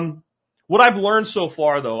know. What I've learned so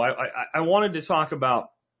far, though, I wanted to talk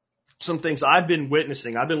about some things I've been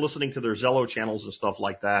witnessing. I've been listening to their Zello channels and stuff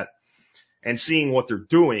like that and seeing what they're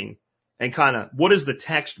doing and kind of what is the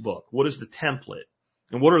textbook? What is the template?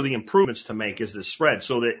 And what are the improvements to make as this spreads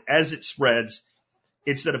so that as it spreads,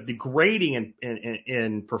 instead of degrading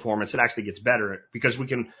in performance, it actually gets better because we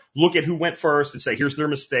can look at who went first and say, here's their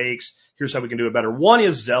mistakes. Here's how we can do it better. One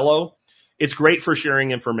is Zello. It's great for sharing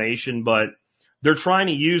information, but they're trying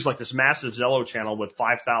to use like this massive Zello channel with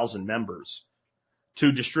 5,000 members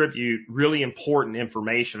to distribute really important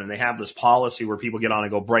information. And they have this policy where people get on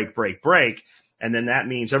and go break, break, break. And then that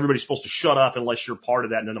means everybody's supposed to shut up unless you're part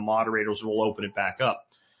of that. And then the moderators will open it back up.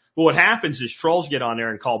 But what happens is trolls get on there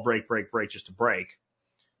and call break, break, break just to break.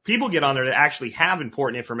 People get on there that actually have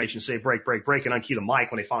important information, say break, break, break, and unkey the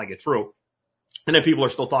mic when they finally get through. And then people are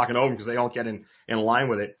still talking over them because they don't get in line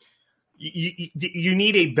with it. You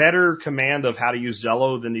need a better command of how to use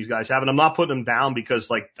Zello than these guys have. And I'm not putting them down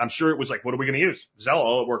because, like, I'm sure it was like, what are we going to use? Zello,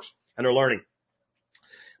 oh, it works. And they're learning.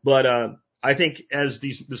 But I think as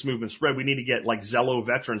this movement spread, we need to get like Zello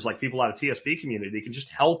veterans, like people out of TSP community. They can just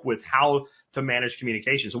help with how to manage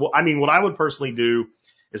communications. So, I mean, what I would personally do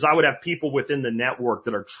is I would have people within the network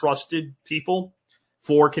that are trusted people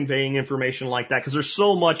for conveying information like that. Because there's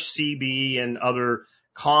so much CB and other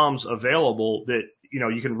comms available that,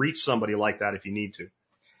 you can reach somebody like that if you need to.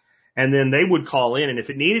 And then they would call in. And if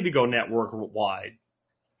it needed to go network wide,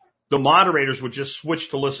 the moderators would just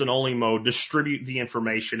switch to listen only mode, distribute the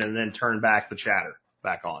information, and then turn back the chatter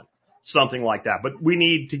back on. Something like that. But we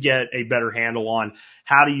need to get a better handle on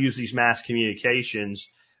how to use these mass communications,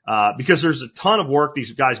 because there's a ton of work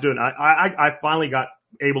these guys do. And I finally got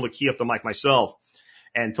able to key up the mic myself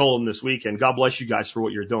and told them this weekend, God bless you guys for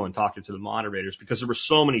what you're doing, talking to the moderators, because there were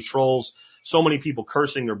so many trolls, so many people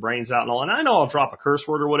cursing their brains out and all. And I know I'll drop a curse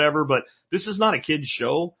word or whatever, but this is not a kid's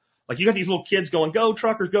show. Like you got these little kids going, go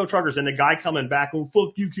truckers, and the guy coming back, oh,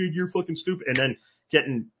 fuck you kid, you're fucking stupid. And then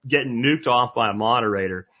getting nuked off by a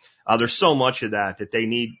moderator. There's so much of that they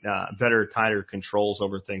need, better, tighter controls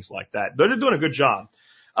over things like that. They're doing a good job.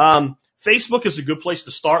 Facebook is a good place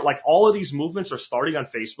to start. Like all of these movements are starting on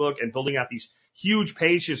Facebook and building out these huge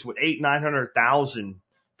pages with 800,000-900,000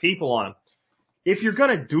 people on them. If you're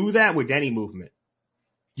going to do that with any movement,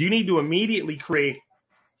 you need to immediately create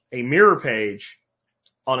a mirror page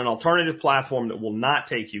on an alternative platform that will not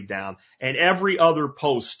take you down. And every other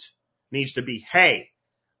post needs to be, hey,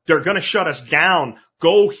 they're going to shut us down.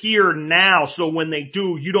 Go here now. So when they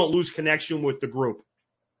do, you don't lose connection with the group.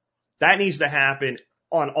 That needs to happen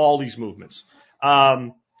on all these movements.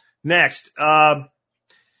 Next, you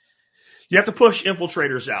have to push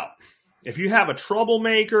infiltrators out. If you have a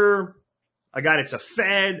troublemaker, a guy that's a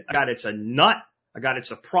fed, a guy that's a nut, a guy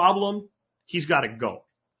that's a problem, he's got to go.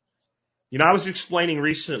 You know, I was explaining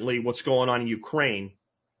recently what's going on in Ukraine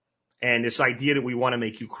and this idea that we want to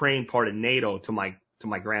make Ukraine part of NATO to my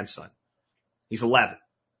grandson. He's 11,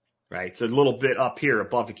 right? It's a little bit up here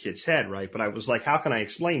above the kid's head, right? But I was like, how can I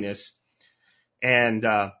explain this? And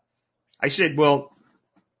I said, well,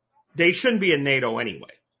 they shouldn't be in NATO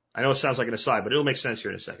anyway. I know it sounds like an aside, but it'll make sense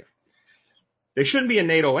here in a second. They shouldn't be in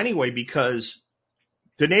NATO anyway because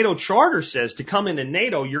the NATO charter says to come into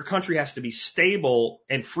NATO, your country has to be stable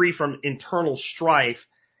and free from internal strife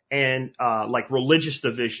and like religious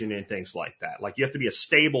division and things like that. Like you have to be a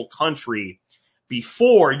stable country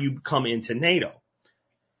before you come into NATO.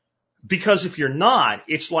 Because if you're not,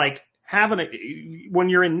 it's like when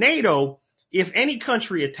you're in NATO, if any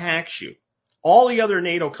country attacks you, all the other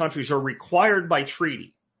NATO countries are required by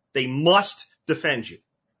treaty. They must defend you.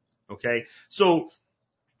 Okay? So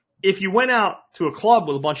if you went out to a club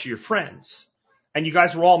with a bunch of your friends and you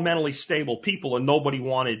guys were all mentally stable people and nobody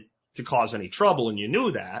wanted to cause any trouble and you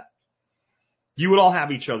knew that, you would all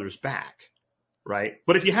have each other's back, right?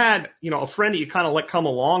 But if you had, a friend that you kind of let come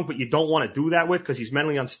along, but you don't want to do that with because he's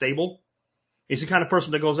mentally unstable, he's the kind of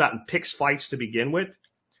person that goes out and picks fights to begin with.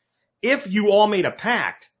 If you all made a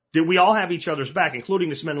pact that we all have each other's back, including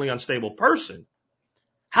this mentally unstable person,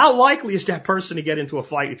 how likely is that person to get into a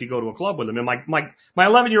fight if you go to a club with him? And my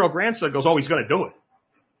 11-year-old grandson goes, oh, he's going to do it.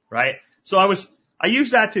 Right? So I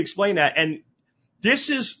use that to explain that. And this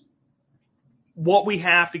is what we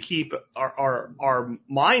have to keep our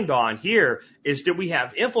mind on here is that we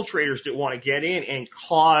have infiltrators that want to get in and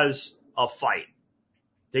cause a fight.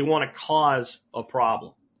 They want to cause a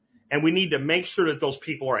problem. And we need to make sure that those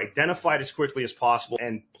people are identified as quickly as possible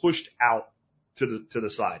and pushed out to the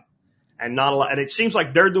side. And and it seems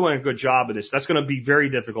like they're doing a good job of this. That's going to be very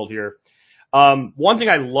difficult here. One thing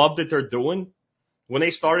I love that they're doing, when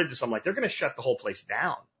they started this, I'm like, they're going to shut the whole place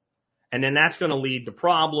down. And then that's going to lead to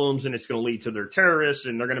problems and it's going to lead to their terrorists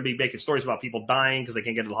and they're going to be making stories about people dying because they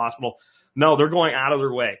can't get to the hospital. No, they're going out of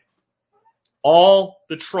their way. All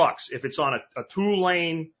the trucks, if it's on a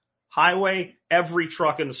 2-lane highway, every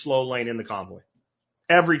truck in the slow lane in the convoy.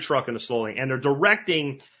 Every truck in the slow lane. And they're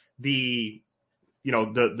directing the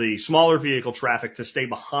smaller vehicle traffic to stay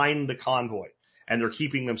behind the convoy. And they're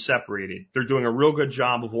keeping them separated. They're doing a real good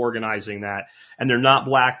job of organizing that. And they're not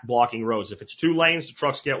blocking roads. If it's 2 lanes, the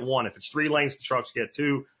trucks get 1. If it's 3 lanes, the trucks get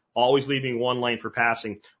 2. Always leaving 1 lane for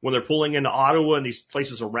passing. When they're pulling into Ottawa and these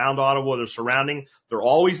places around Ottawa they're surrounding, they're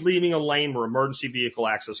always leaving a lane where emergency vehicle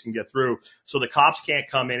access can get through. So the cops can't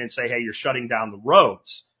come in and say, hey, you're shutting down the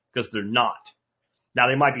roads, because they're not. Now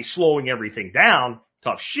they might be slowing everything down,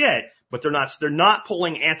 tough shit, but they're not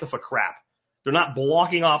pulling Antifa crap. They're not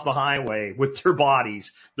blocking off the highway with their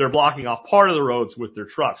bodies. They're blocking off part of the roads with their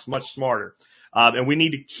trucks. Much smarter. And we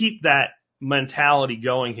need to keep that mentality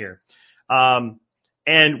going here.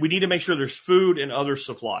 And we need to make sure there's food and other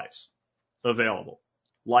supplies available.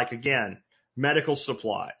 Like, again, medical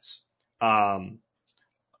supplies,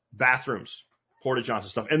 bathrooms, porta-johns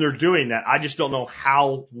and stuff. And they're doing that. I just don't know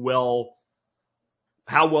how well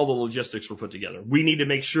the logistics were put together. We need to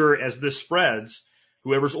make sure as this spreads,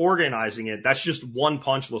 whoever's organizing it, that's just one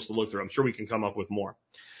punch list to look through. I'm sure we can come up with more.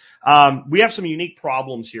 We have some unique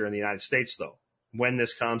problems here in the United States, though, when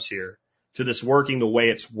this comes here to this working the way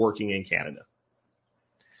it's working in Canada.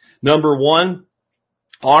 Number one,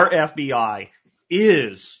 our FBI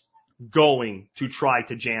is going to try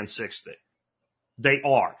to Jan 6th it. They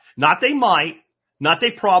are. Not they might, not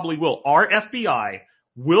they probably will. Our FBI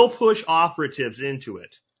will push operatives into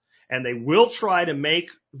it. And they will try to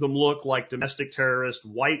make them look like domestic terrorists,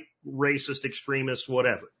 white, racist, extremists,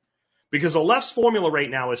 whatever. Because the left's formula right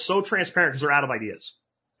now is so transparent because they're out of ideas,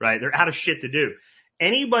 right? They're out of shit to do.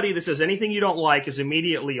 Anybody that says anything you don't like is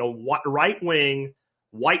immediately a right-wing,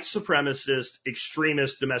 white supremacist,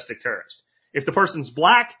 extremist, domestic terrorist. If the person's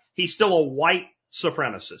black, he's still a white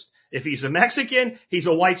supremacist. If he's a Mexican, he's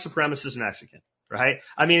a white supremacist Mexican, right?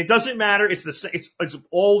 I mean, it doesn't matter. It's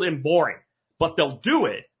old and boring, but they'll do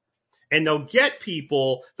it. And they'll get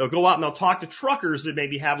people, they'll go out and they'll talk to truckers that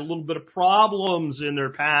maybe have a little bit of problems in their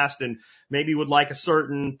past and maybe would like a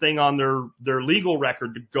certain thing on their legal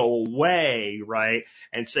record to go away, right?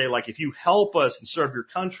 And say, like, if you help us and serve your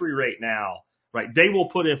country right now, right, they will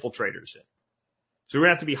put infiltrators in. So we're going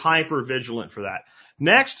to have to be hyper vigilant for that.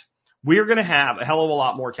 Next, we're going to have a hell of a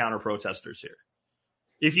lot more counter protesters here.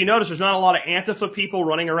 If you notice, there's not a lot of Antifa people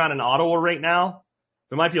running around in Ottawa right now.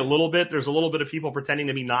 There might be a little bit. There's a little bit of people pretending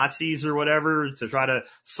to be Nazis or whatever to try to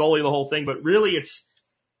sully the whole thing. But really,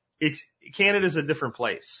 Canada's a different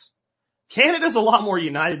place. Canada's a lot more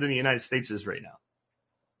united than the United States is right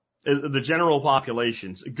now. The general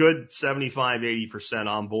population's a good 75, 80%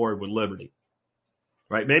 on board with liberty,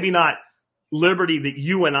 right? Maybe not liberty that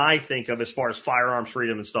you and I think of as far as firearms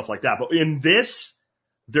freedom and stuff like that. But in this,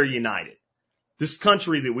 they're united. This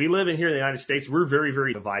country that we live in here in the United States, we're very,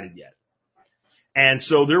 very divided yet. And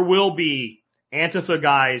so there will be Antifa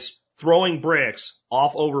guys throwing bricks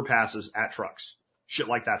off overpasses at trucks. Shit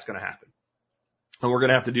like that's going to happen. And we're going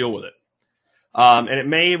to have to deal with it. And it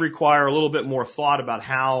may require a little bit more thought about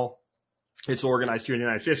how it's organized here in the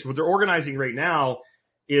United States. What they're organizing right now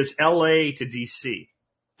is LA to DC.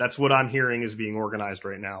 That's what I'm hearing is being organized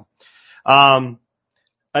right now.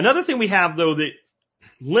 Another thing we have, though, that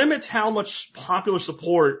limits how much popular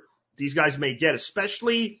support these guys may get,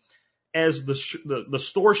 especially as the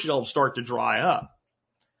store shelves start to dry up,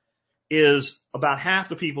 is about half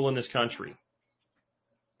the people in this country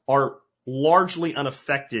are largely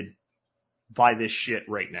unaffected by this shit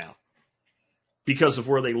right now because of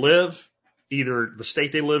where they live, either the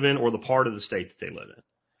state they live in or the part of the state that they live in.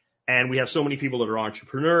 And we have so many people that are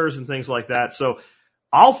entrepreneurs and things like that. So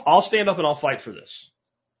I'll stand up and I'll fight for this.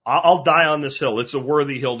 I'll die on this hill. It's a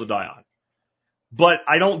worthy hill to die on. But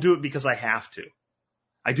I don't do it because I have to.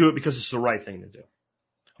 I do it because it's the right thing to do.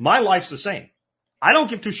 My life's the same. I don't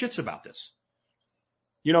give two shits about this.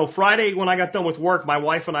 You know, Friday when I got done with work, my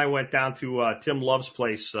wife and I went down to Tim Love's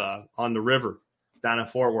place on the river down in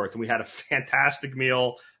Fort Worth, and we had a fantastic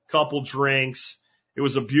meal, couple drinks. It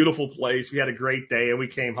was a beautiful place. We had a great day, and we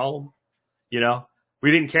came home. You know,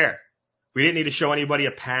 we didn't care. We didn't need to show anybody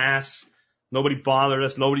a pass. Nobody bothered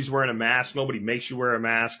us. Nobody's wearing a mask. Nobody makes you wear a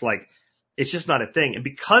mask. Like, it's just not a thing. And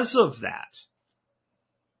because of that,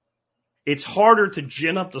 it's harder to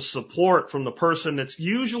gin up the support from the person that's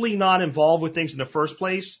usually not involved with things in the first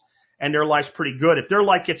place, and their life's pretty good. If their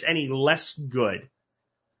life gets any less good,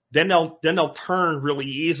 then they'll turn really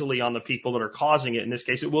easily on the people that are causing it. In this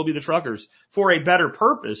case, it will be the truckers for a better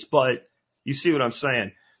purpose, but you see what I'm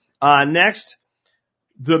saying. Next,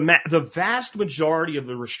 the vast majority of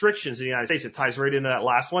the restrictions in the United States, it ties right into that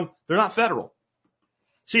last one, they're not federal.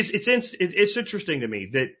 See, it's interesting to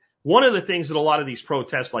me that one of the things that a lot of these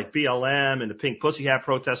protests like BLM and the Pink Pussy Hat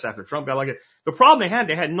protests after Trump got elected, the problem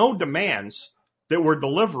they had no demands that were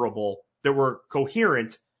deliverable, that were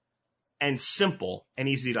coherent and simple and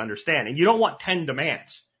easy to understand. And you don't want 10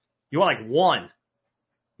 demands. You want like 1,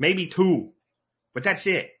 maybe 2, but that's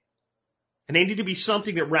it. And they need to be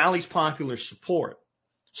something that rallies popular support.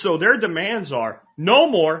 So their demands are no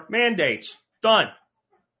more mandates. Done.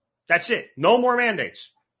 That's it. No more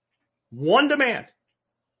mandates. 1 demand.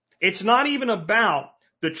 It's not even about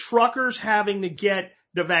the truckers having to get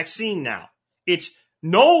the vaccine now. It's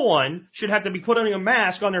no one should have to be putting a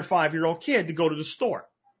mask on their 5-year-old kid to go to the store.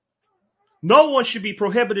 No one should be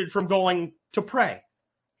prohibited from going to pray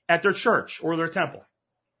at their church or their temple.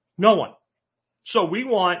 No one. So we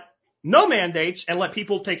want no mandates and let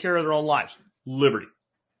people take care of their own lives. Liberty.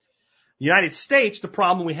 The United States, the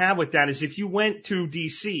problem we have with that is if you went to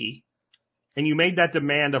D.C., and you made that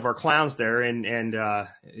demand of our clowns there and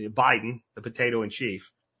Biden, the potato in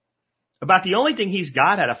chief, about the only thing he's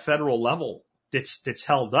got at a federal level that's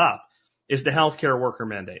held up is the healthcare worker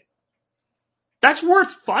mandate. That's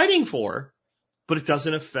worth fighting for, but it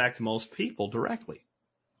doesn't affect most people directly.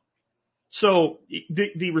 So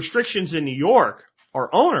the restrictions in New York are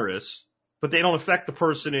onerous, but they don't affect the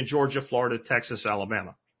person in Georgia, Florida, Texas,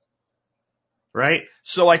 Alabama. Right?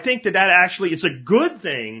 So I think that actually it's a good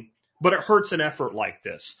thing, but it hurts an effort like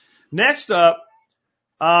this. Next up,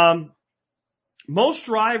 most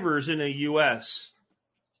drivers in the U.S.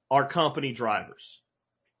 are company drivers.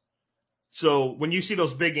 So when you see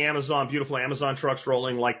those big beautiful Amazon trucks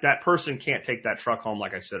rolling, like that person can't take that truck home,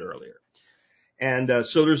 like I said earlier. And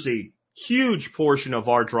so there's a huge portion of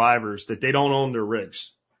our drivers that they don't own their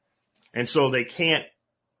rigs. And so they can't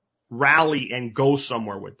rally and go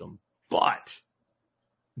somewhere with them. But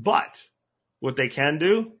what they can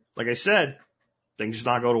do, like I said, they can just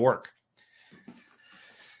not go to work.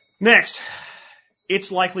 Next,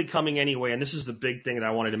 it's likely coming anyway, and this is the big thing that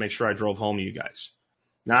I wanted to make sure I drove home to you guys.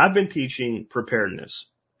 Now, I've been teaching preparedness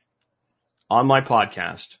on my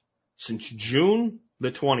podcast since June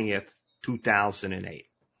the 20th, 2008.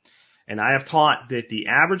 And I have taught that the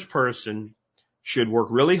average person should work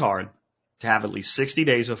really hard to have at least 60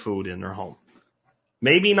 days of food in their home.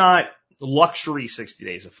 Maybe not luxury 60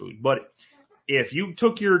 days of food, but if you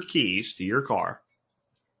took your keys to your car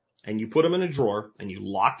and you put them in a drawer and you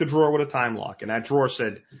locked the drawer with a time lock, and that drawer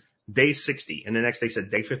said day 60, and the next day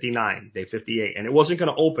said day 59, day 58, and it wasn't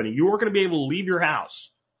going to open, and you weren't going to be able to leave your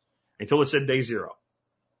house until it said day 0.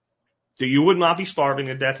 That you would not be starving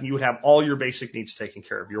to death, and you would have all your basic needs taken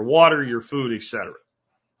care of, your water, your food, etc.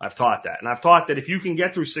 I've taught that. And I've taught that if you can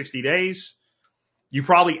get through 60 days, you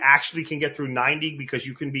probably actually can get through 90 because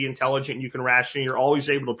you can be intelligent, you can ration, you're always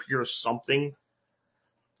able to procure something.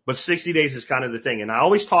 But 60 days is kind of the thing. And I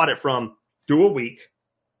always taught it from do a week,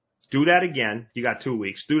 do that again, you got 2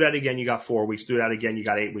 weeks, do that again, you got 4 weeks, do that again, you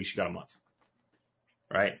got 8 weeks, you got a month.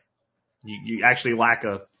 Right? You actually lack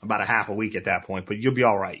about a half a week at that point, but you'll be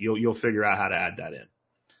all right. You'll figure out how to add that in.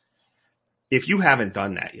 If you haven't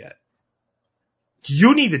done that yet,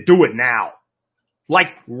 you need to do it now.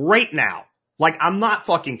 Like right now. Like I'm not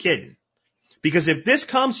fucking kidding. Because if this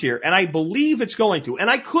comes here, and I believe it's going to, and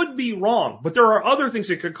I could be wrong, but there are other things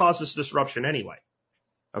that could cause this disruption anyway.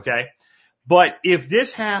 Okay? But if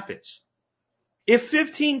this happens, if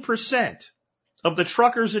 15% of the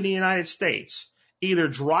truckers in the United States either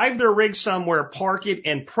drive their rig somewhere, park it,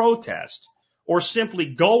 and protest, or simply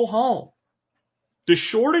go home, the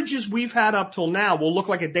shortages we've had up till now will look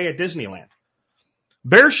like a day at Disneyland.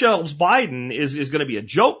 Bare shelves Biden is going to be a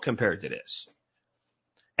joke compared to this.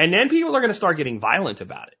 And then people are going to start getting violent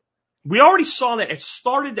about it. We already saw that it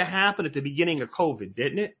started to happen at the beginning of COVID,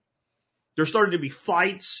 didn't it? There started to be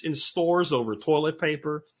fights in stores over toilet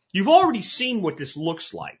paper. You've already seen what this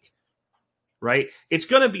looks like, right? It's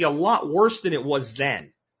going to be a lot worse than it was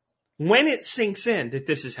then when it sinks in that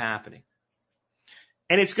this is happening.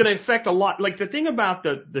 And it's going to affect a lot. Like the thing about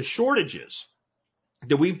the shortages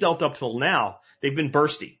that we've dealt up till now, they've been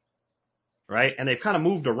bursty, right? And they've kind of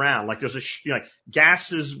moved around. Like there's like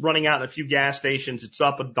gas is running out in a few gas stations. It's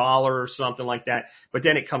up $1 or something like that. But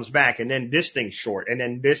then it comes back, and then this thing's short, and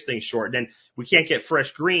then this thing's short. And then we can't get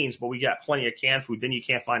fresh greens, but we got plenty of canned food. Then you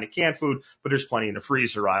can't find the canned food, but there's plenty in the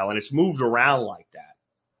freezer aisle, and it's moved around like that.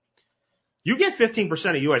 You get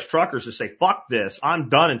 15% of U.S. truckers to say, fuck this, I'm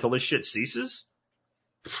done until this shit ceases.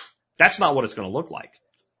 That's not what it's going to look like.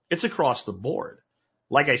 It's across the board.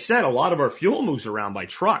 Like I said, a lot of our fuel moves around by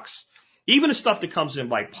trucks. Even the stuff that comes in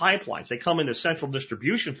by pipelines, they come into central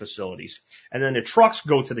distribution facilities, and then the trucks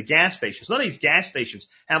go to the gas stations. None of these gas stations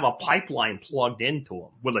have a pipeline plugged into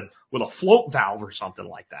them with a float valve or something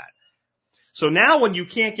like that. So now when you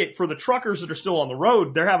can't get, for the truckers that are still on the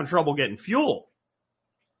road, they're having trouble getting fuel.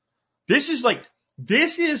 This is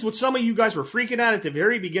what some of you guys were freaking out at the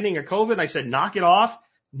very beginning of COVID. I said, knock it off.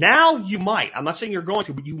 Now you might. I'm not saying you're going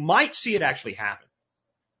to, but you might see it actually happen.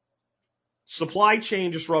 Supply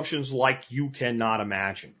chain disruptions like you cannot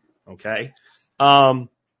imagine. Okay?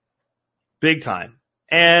 Big time.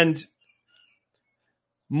 And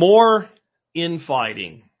more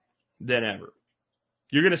infighting than ever.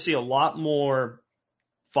 You're going to see a lot more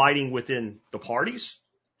fighting within the parties,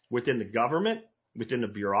 within the government, within the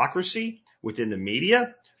bureaucracy, within the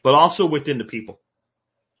media, but also within the people.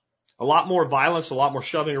 A lot more violence, a lot more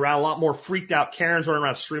shoving around, a lot more freaked out Karens running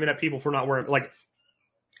around screaming at people for not wearing, like,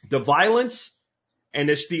 the violence and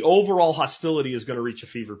the overall hostility is going to reach a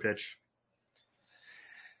fever pitch.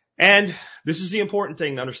 And this is the important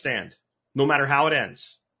thing to understand. No matter how it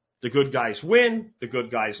ends, the good guys win, the good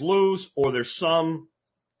guys lose, or there's some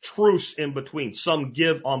truce in between, some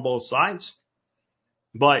give on both sides.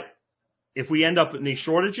 But if we end up in these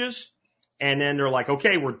shortages, and then they're like,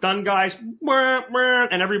 okay, we're done, guys,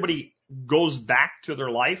 and everybody goes back to their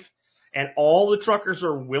life, and all the truckers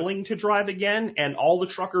are willing to drive again, and all the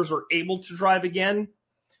truckers are able to drive again.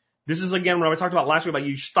 This is, again, what I talked about last week about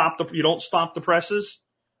you don't stop the presses.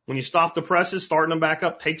 When you stop the presses, starting them back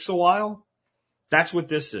up takes a while. That's what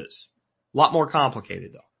this is. A lot more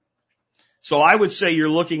complicated, though. So I would say you're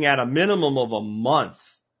looking at a minimum of a month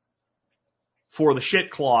for the shit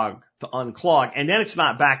clog to unclog, and then it's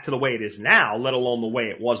not back to the way it is now, let alone the way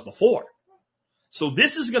it was before. So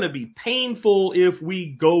this is going to be painful if we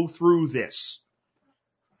go through this.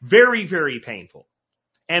 Very, very painful.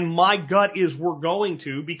 And my gut is we're going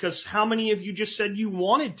to, because how many of you just said you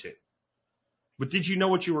wanted to? But did you know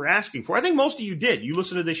what you were asking for? I think most of you did. You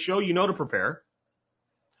listen to this show, you know to prepare.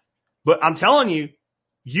 But I'm telling you,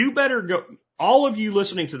 you better go, all of you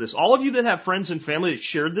listening to this, all of you that have friends and family that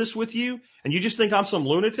shared this with you, and you just think I'm some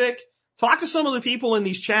lunatic, talk to some of the people in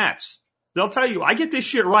these chats. They'll tell you, I get this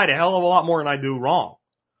shit right a hell of a lot more than I do wrong.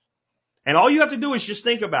 And all you have to do is just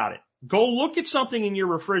think about it. Go look at something in your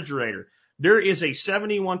refrigerator. There is a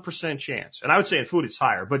 71% chance, and I would say in food it's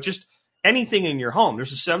higher, but just anything in your home,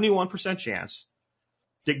 there's a 71% chance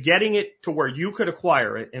that getting it to where you could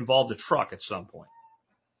acquire it involved a truck at some point.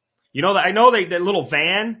 You know, I know that little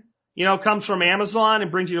van, you know, comes from Amazon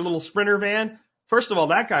and brings you a little Sprinter van. First of all,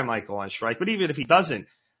 that guy might go on strike, but even if he doesn't,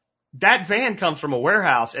 that van comes from a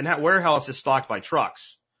warehouse, and that warehouse is stocked by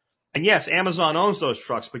trucks. And yes, Amazon owns those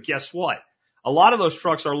trucks, but guess what? A lot of those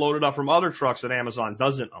trucks are loaded up from other trucks that Amazon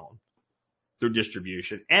doesn't own through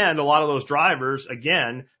distribution. And a lot of those drivers,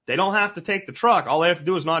 again, they don't have to take the truck. All they have to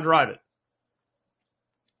do is not drive it.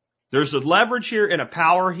 There's a leverage here and a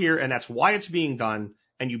power here, and that's why it's being done,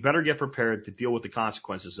 and you better get prepared to deal with the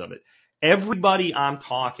consequences of it. Everybody I'm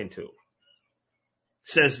talking to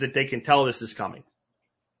says that they can tell this is coming.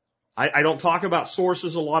 I don't talk about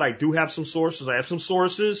sources a lot. I do have some sources. I have some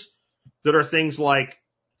sources that are things like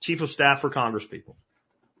Chief of Staff for Congresspeople.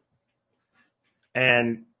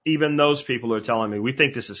 And even those people are telling me, we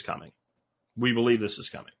think this is coming. We believe this is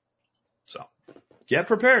coming. So get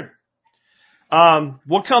prepared.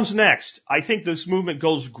 What comes next? I think this movement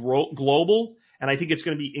goes global, and I think it's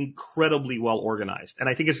going to be incredibly well organized. And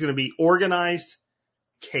I think it's going to be organized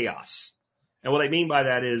chaos. And what I mean by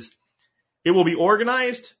that is it will be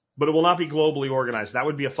organized, but it will not be globally organized. That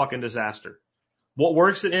would be a fucking disaster. What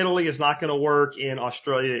works in Italy is not going to work in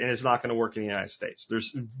Australia, and it's not going to work in the United States.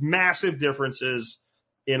 There's massive differences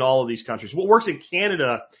in all of these countries. What works in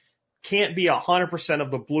Canada can't be 100%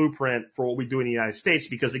 of the blueprint for what we do in the United States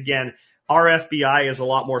because, again, our FBI is a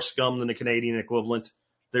lot more scum than the Canadian equivalent.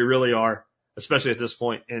 They really are, especially at this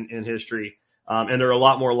point in history. And they're a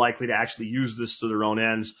lot more likely to actually use this to their own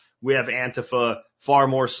ends. We have Antifa far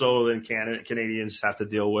more so than Canadians have to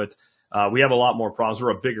deal with. We have a lot more problems.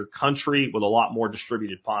 We're a bigger country with a lot more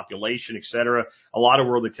distributed population, et cetera. A lot of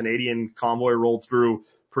where the Canadian convoy rolled through,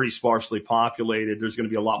 pretty sparsely populated. There's going to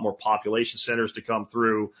be a lot more population centers to come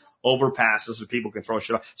through, overpasses that people can throw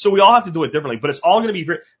shit off. So we all have to do it differently, but it's all going to be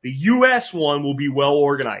the U.S. one will be well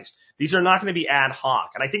organized. These are not going to be ad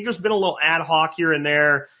hoc. And I think there's been a little ad hoc here and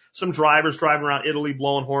there, some drivers driving around Italy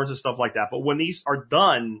blowing horns and stuff like that. But when these are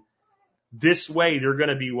done this way, they're going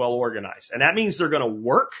to be well organized. And that means they're going to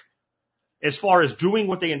work as far as doing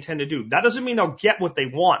what they intend to do. That doesn't mean they'll get what they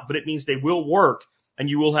want, but it means they will work and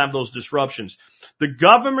you will have those disruptions. The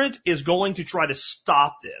government is going to try to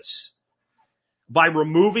stop this by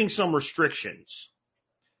removing some restrictions.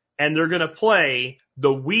 And they're going to play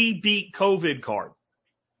the "We Beat COVID" card.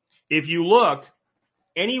 If you look,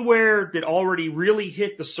 anywhere that already really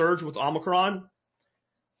hit the surge with Omicron,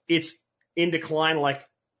 it's in decline like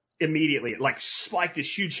immediately. It like spiked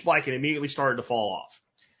this huge spike and immediately started to fall off.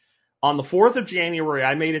 On the 4th of January,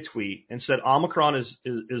 I made a tweet and said Omicron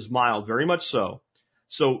is mild, very much so.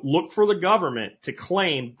 So look for the government to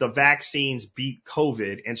claim the vaccines beat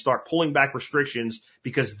COVID and start pulling back restrictions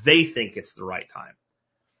because they think it's the right time.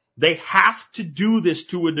 They have to do this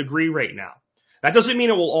to a degree right now. That doesn't mean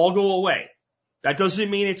it will all go away. That doesn't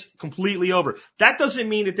mean it's completely over. That doesn't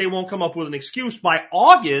mean that they won't come up with an excuse by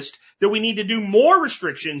August that we need to do more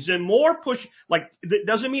restrictions and more push. Like, that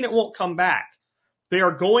doesn't mean it won't come back. They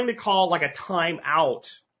are going to call like a time out,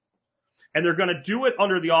 and they're going to do it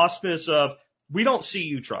under the auspice of, we don't see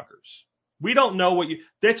you truckers. We don't know what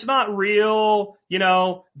that's not real,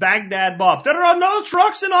 Baghdad Bob. There are no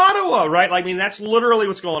trucks in Ottawa, right? Like, I mean, that's literally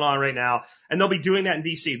what's going on right now. And they'll be doing that in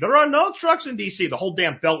DC. There are no trucks in DC. The whole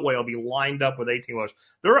damn beltway will be lined up with 18-wheelers.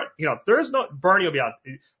 There is no, Bernie will be out.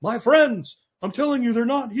 My friends, I'm telling you, they're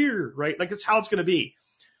not here, right? Like, that's how it's going to be.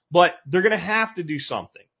 But they're going to have to do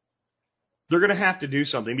something. They're going to have to do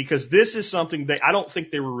something because this is something I don't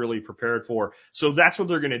think they were really prepared for. So that's what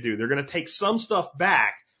they're going to do. They're going to take some stuff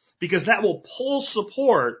back because that will pull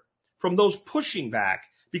support from those pushing back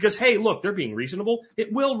because, hey, look, they're being reasonable.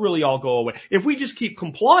 It will really all go away. If we just keep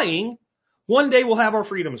complying, one day we'll have our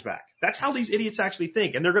freedoms back. That's how these idiots actually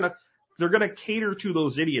think. And they're going to cater to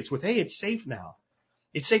those idiots with, hey, it's safe now.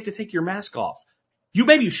 It's safe to take your mask off.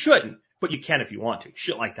 Maybe you shouldn't, but you can if you want to.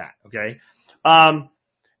 Shit like that. Okay.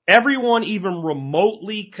 Everyone even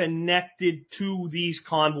remotely connected to these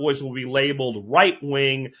convoys will be labeled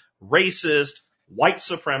right-wing, racist, white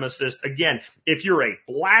supremacist. Again, if you're a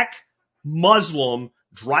black Muslim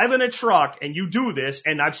driving a truck and you do this,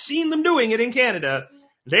 and I've seen them doing it in Canada,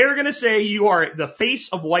 they're going to say you are the face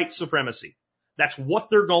of white supremacy. That's what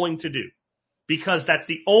they're going to do because that's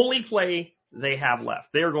the only play they have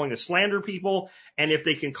left. They are going to slander people, and if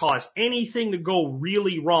they can cause anything to go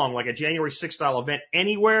really wrong, like a January 6th style event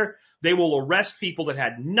anywhere, they will arrest people that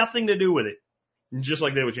had nothing to do with it, just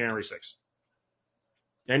like they did with January 6th.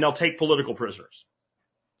 And they'll take political prisoners.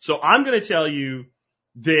 So I'm going to tell you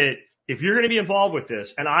that if you're going to be involved with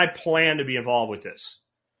this, and I plan to be involved with this,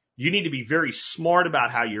 you need to be very smart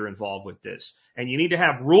about how you're involved with this. And you need to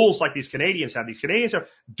have rules like these Canadians have. These Canadians have,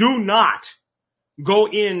 do not go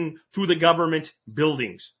into the government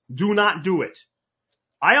buildings. Do not do it.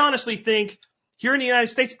 I honestly think here in the United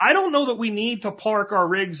States, I don't know that we need to park our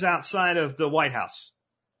rigs outside of the White House.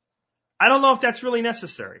 I don't know if that's really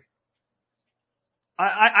necessary.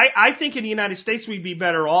 I think in the United States we'd be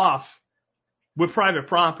better off with private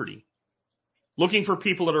property, looking for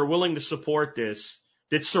people that are willing to support this,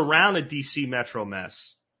 that surround a DC metro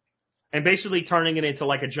mess, and basically turning it into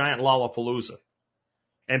like a giant Lollapalooza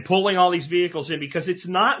and pulling all these vehicles in because it's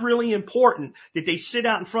not really important that they sit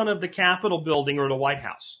out in front of the Capitol building or the White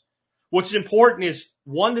House. What's important is,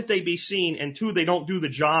 one, that they be seen, and two, they don't do the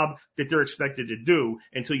job that they're expected to do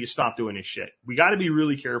until you stop doing this shit. We got to be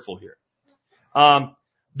really careful here.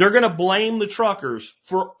 They're going to blame the truckers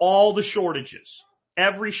for all the shortages,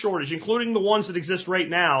 every shortage, including the ones that exist right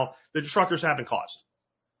now that the truckers haven't caused.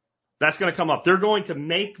 That's going to come up. They're going to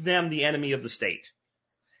make them the enemy of the state.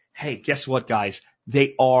 Hey, guess what, guys?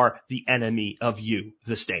 They are the enemy of you,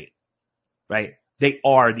 the state, right? They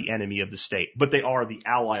are the enemy of the state, but they are the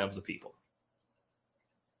ally of the people.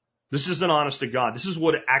 This isn't honest to God. This is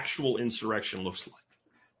what actual insurrection looks like.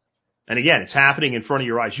 And again, it's happening in front of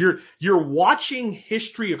your eyes. You're watching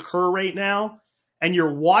history occur right now, and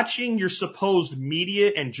you're watching your supposed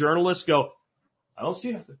media and journalists go, I don't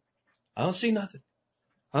see nothing. I don't see nothing.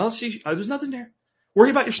 I don't see, there's nothing there. Worry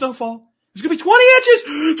about your snowfall. There's going to be 20 inches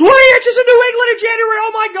in New England in January.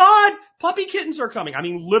 Oh my God. Puppy kittens are coming. I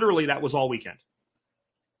mean, literally that was all weekend.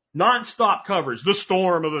 Non-stop coverage. The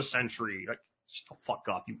storm of the century. Like, shut the fuck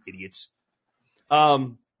up, you idiots.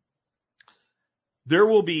 There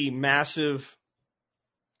will be massive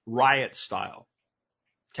riot style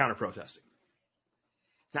counter protesting.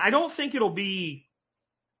 Now, I don't think it'll be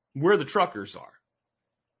where the truckers are.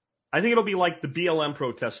 I think it'll be like the BLM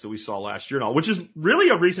protests that we saw last year, which is really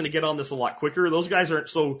a reason to get on this a lot quicker. Those guys aren't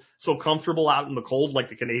so comfortable out in the cold like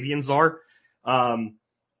the Canadians are.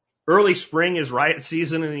 Early spring is riot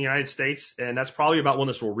season in the United States, and that's probably about when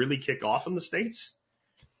this will really kick off in the States.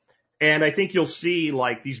 And I think you'll see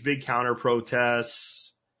like these big counter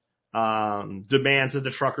protests, demands that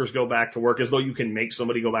the truckers go back to work, as though you can make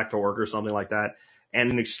somebody go back to work or something like that,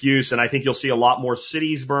 and an excuse. And I think you'll see a lot more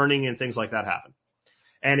cities burning and things like that happen.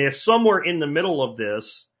 And if somewhere in the middle of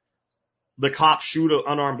this, the cops shoot an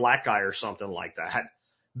unarmed black guy or something like that,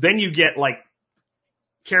 then you get like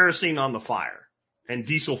kerosene on the fire and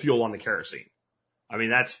diesel fuel on the kerosene. I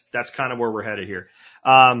mean, that's kind of where we're headed here.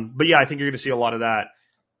 But yeah, I think you're going to see a lot of that.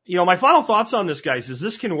 My final thoughts on this, guys, is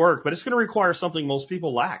this can work, but it's going to require something most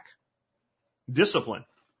people lack: discipline.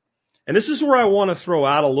 And this is where I want to throw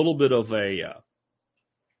out a little bit of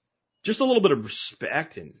just a little bit of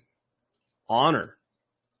respect and honor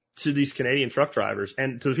to these Canadian truck drivers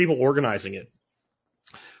and to the people organizing it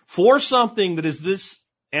for something that is this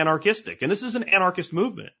anarchistic. And this is an anarchist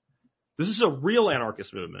movement. This is a real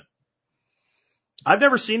anarchist movement. I've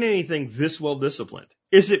never seen anything this well disciplined.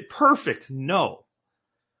 Is it perfect? No.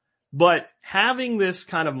 But having this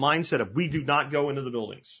kind of mindset of, we do not go into the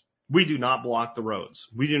buildings. We do not block the roads.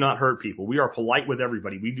 We do not hurt people. We are polite with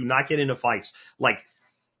everybody. We do not get into fights. Like,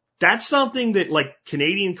 that's something that like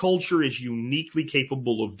Canadian culture is uniquely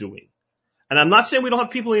capable of doing. And I'm not saying we don't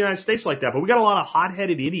have people in the United States like that, but we got a lot of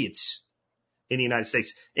hot-headed idiots in the United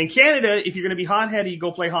States. In Canada, if you're going to be hot-headed, you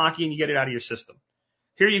go play hockey and you get it out of your system.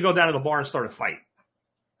 Here you go down to the bar and start a fight,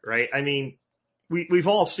 right? I mean, we've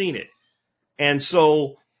all seen it. And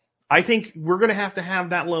so I think we're going to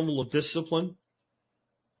have that level of discipline,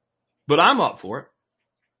 but I'm up for it.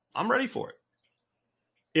 I'm ready for it.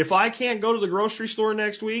 If I can't go to the grocery store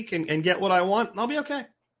next week and get what I want, I'll be okay.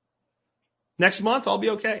 Next month, I'll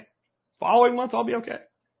be okay. Following month, I'll be okay.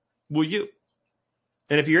 Will you?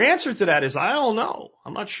 And if your answer to that is, I don't know,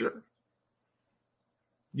 I'm not sure,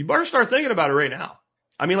 you better start thinking about it right now.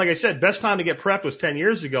 I mean, like I said, best time to get prepped was 10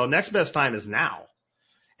 years ago. Next best time is now.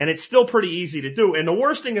 And it's still pretty easy to do. And the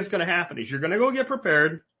worst thing that's going to happen is you're going to go get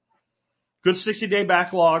prepared. Good 60-day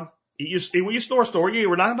backlog. You store.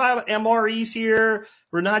 We're not about MREs here.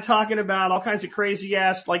 We're not talking about all kinds of crazy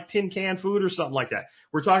ass like tin can food or something like that.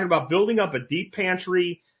 We're talking about building up a deep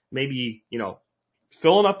pantry, maybe,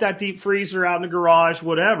 filling up that deep freezer out in the garage,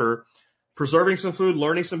 whatever, preserving some food,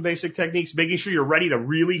 learning some basic techniques, making sure you're ready to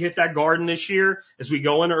really hit that garden this year as we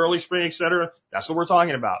go into early spring, etc. That's what we're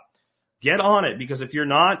talking about. Get on it, because if you're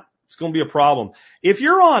not, it's going to be a problem. If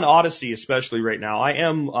you're on Odyssey, especially right now, I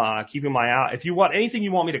am keeping my eye. If you want anything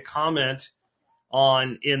you want me to comment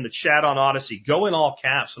on in the chat on Odyssey, go in all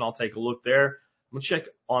caps and I'll take a look there. I'm going to check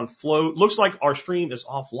on Float. Looks like our stream is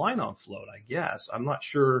offline on Float, I guess. I'm not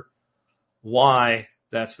sure why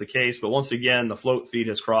that's the case, but once again, the Float feed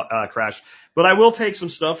has crashed. But I will take some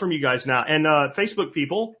stuff from you guys now. And Facebook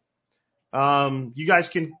people, you guys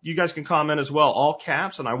can comment as well, all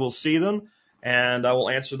caps, and I will see them and I will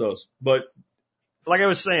answer those. But like I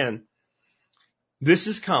was saying, this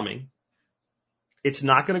is coming. It's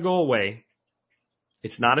not going to go away.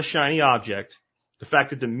 It's not a shiny object. The fact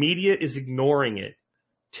that the media is ignoring it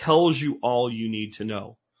tells you all you need to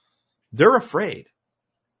know. They're afraid.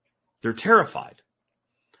 They're terrified.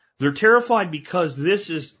 They're terrified because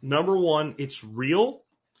this is, number one, it's real.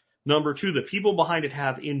 Number two, the people behind it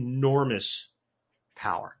have enormous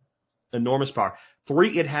power. Enormous power.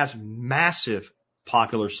 3, it has massive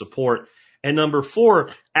popular support. And number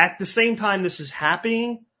 4, at the same time this is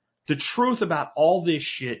happening, the truth about all this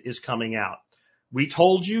shit is coming out. We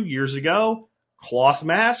told you years ago, cloth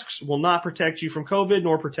masks will not protect you from COVID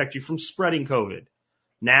nor protect you from spreading COVID.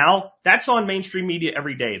 Now, that's on mainstream media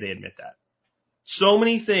every day. They admit that. So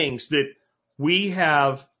many things that we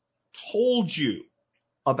have told you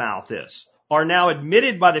about this are now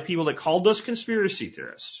admitted by the people that called us conspiracy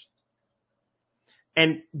theorists.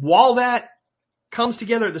 And while that comes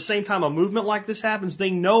together at the same time a movement like this happens, they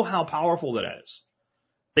know how powerful that is.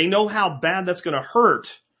 They know how bad that's going to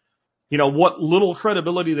hurt, what little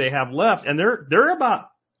credibility they have left. And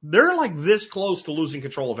they're like this close to losing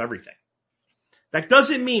control of everything. That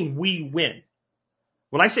doesn't mean we win.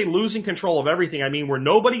 When I say losing control of everything, I mean where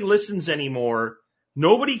nobody listens anymore,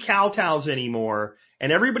 nobody kowtows anymore,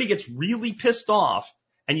 and everybody gets really pissed off,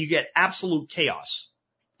 and you get absolute chaos.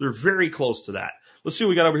 They're very close to that. Let's see what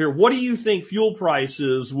we got over here. What do you think fuel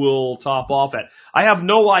prices will top off at? I have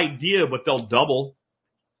no idea, but they'll double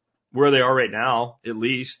where they are right now, at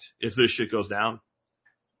least, if this shit goes down.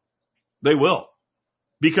 They will.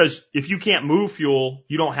 Because if you can't move fuel,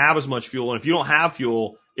 you don't have as much fuel. And if you don't have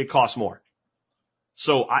fuel, it costs more.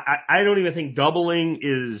 So I don't even think doubling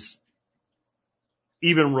is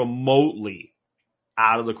even remotely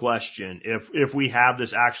out of the question if we have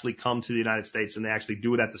this actually come to the United States and they actually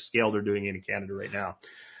do it at the scale they're doing it in Canada right now.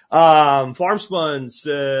 Farmspun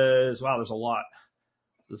says, wow, there's a lot.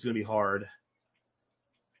 This is going to be hard.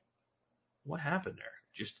 What happened there?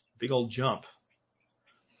 Just big old jump.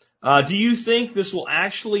 Do you think this will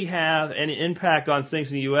actually have an impact on things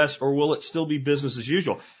in the U.S., or will it still be business as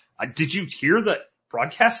usual? Did you hear the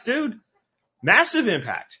broadcast, dude? Massive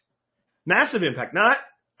impact. Massive impact. Now,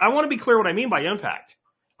 I want to be clear what I mean by impact.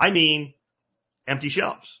 I mean empty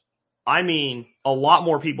shelves. I mean a lot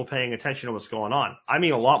more people paying attention to what's going on. I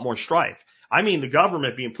mean a lot more strife. I mean the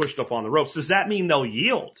government being pushed up on the ropes. Does that mean they'll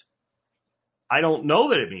yield? I don't know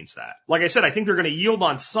that it means that. Like I said, I think they're going to yield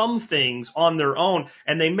on some things on their own,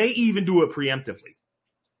 and they may even do it preemptively.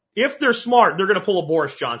 If they're smart, they're going to pull a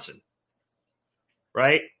Boris Johnson.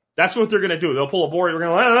 Right? That's what they're going to do. They'll pull a Boris. They're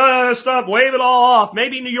going to stop, wave it all off.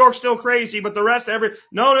 Maybe New York's still crazy, but the rest,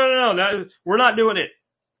 no, we're not doing it.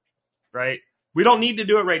 Right? We don't need to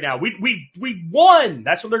do it right now. We won.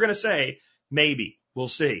 That's what they're going to say. Maybe. We'll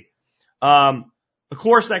see. Of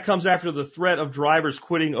course, that comes after the threat of drivers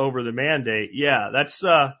quitting over the mandate. Yeah, that's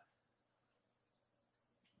the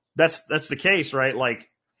case, right? Like,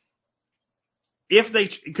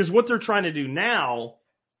 because what they're trying to do now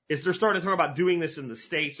is they're starting to talk about doing this in the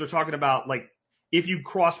states. They're talking about, like, if you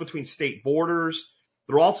cross between state borders.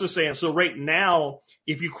 They're also saying, so right now,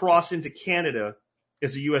 if you cross into Canada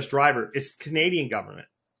as a U.S. driver, it's the Canadian government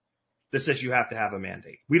that says you have to have a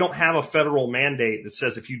mandate. We don't have a federal mandate that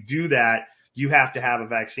says if you do that, you have to have a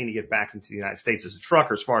vaccine to get back into the United States as a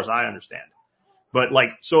trucker, as far as I understand. But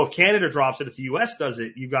so if Canada drops it, if the U.S. does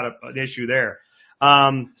it, you've got an issue there.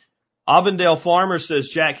 Avondale Farmer says,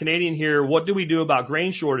 Jack, Canadian here. What do we do about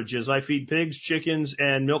grain shortages? I feed pigs, chickens,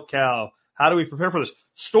 and milk cow. How do we prepare for this?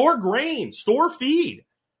 Store grain, store feed.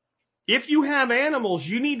 If you have animals,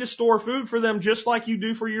 you need to store food for them just like you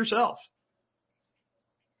do for yourself.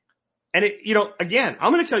 And again,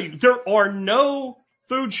 I'm going to tell you, there are no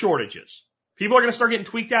food shortages. People are going to start getting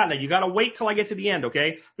tweaked out now. You got to wait till I get to the end,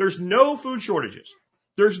 okay? There's no food shortages.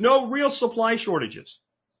 There's no real supply shortages.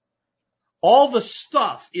 All the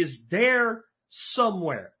stuff is there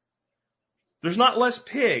somewhere. There's not less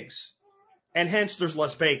pigs, and hence there's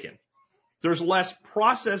less bacon. There's less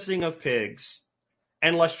processing of pigs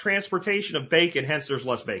and less transportation of bacon, hence there's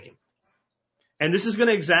less bacon. And this is going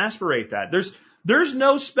to exasperate that. There's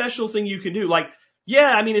no special thing you can do. Like,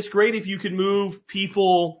 yeah, I mean, it's great if you could move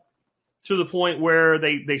people to the point where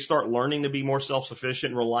they start learning to be more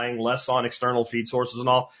self-sufficient and relying less on external feed sources and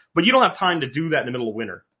all. But you don't have time to do that in the middle of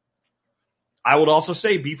winter. I would also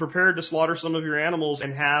say be prepared to slaughter some of your animals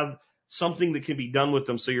and have something that can be done with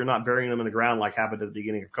them so you're not burying them in the ground like happened at the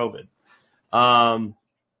beginning of COVID.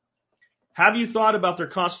 Have you thought about their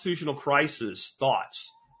constitutional crisis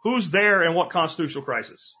thoughts? Who's there and what constitutional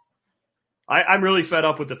crisis? I'm really fed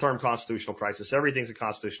up with the term constitutional crisis. Everything's a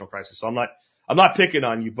constitutional crisis. So I'm not picking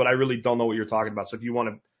on you, but I really don't know what you're talking about. So if you want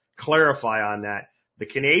to clarify on that, the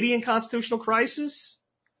Canadian constitutional crisis,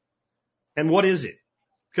 and what is it?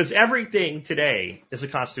 Because everything today is a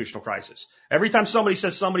constitutional crisis. Every time somebody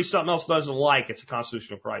says something else doesn't like, it's a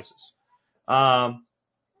constitutional crisis.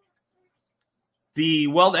 The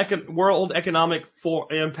World Economic Forum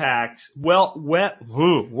impact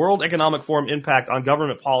on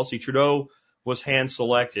government policy, Trudeau was hand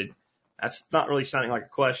selected. That's not really sounding like a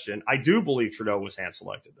question. I do believe Trudeau was hand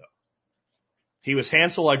selected, though. He was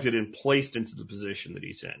hand selected and placed into the position that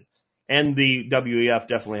he's in. And the WEF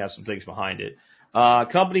definitely has some things behind it.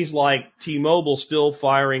 Companies like T-Mobile still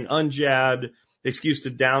firing unjabbed, excuse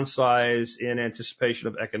to downsize in anticipation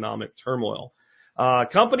of economic turmoil.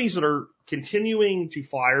 Companies that are continuing to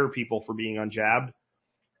fire people for being unjabbed,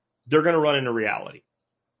 they're going to run into reality.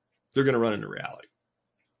 They're going to run into reality.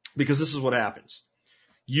 Because this is what happens.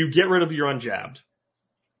 You get rid of your unjabbed,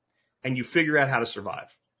 and you figure out how to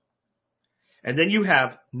survive. And then you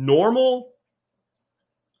have normal,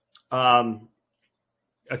 you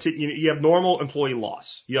have normal employee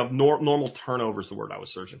loss. You have normal turnover is the word I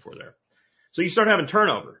was searching for there. So you start having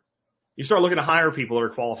turnover. You start looking to hire people that are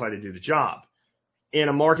qualified to do the job in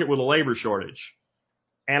a market with a labor shortage.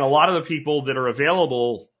 And a lot of the people that are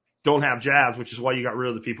available don't have jobs, which is why you got rid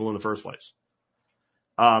of the people in the first place.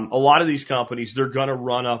 A lot of these companies, they're going to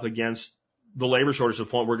run up against the labor shortage to the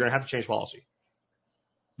point where we're going to have to change policy.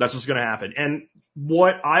 That's what's going to happen. And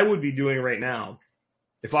what I would be doing right now,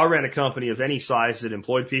 if I ran a company of any size that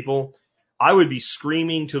employed people, I would be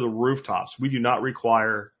screaming to the rooftops. We do not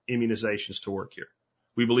require immunizations to work here.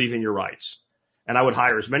 We believe in your rights. And I would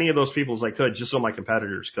hire as many of those people as I could just so my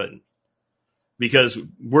competitors couldn't. Because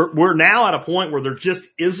we're now at a point where there just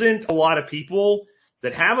isn't a lot of people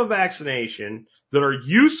that have a vaccination that are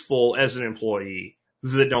useful as an employee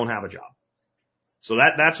that don't have a job. So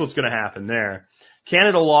that's what's going to happen there.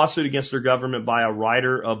 Canada lawsuit against their government by a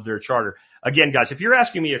writer of their charter. Again, guys, if you're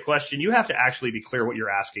asking me a question, you have to actually be clear what you're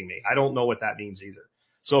asking me. I don't know what that means either.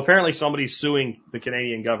 So apparently somebody's suing the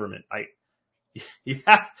Canadian government. You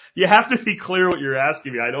have to be clear what you're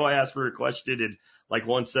asking me. I know I asked for a question in like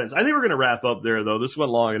one sentence. I think we're going to wrap up there, though. This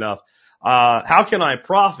went long enough. How can I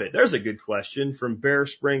profit? There's a good question from Bear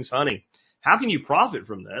Springs Honey. How can you profit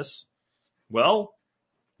from this? Well,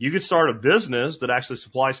 you could start a business that actually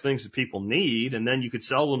supplies things that people need, and then you could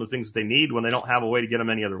sell them the things that they need when they don't have a way to get them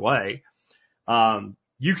any other way.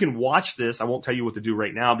 You can watch this. I won't tell you what to do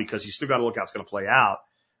right now because you still got to look how it's going to play out.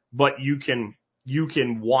 But you can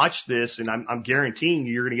watch this, and I'm guaranteeing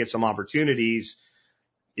you're going to get some opportunities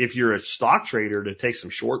if you're a stock trader to take some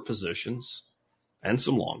short positions and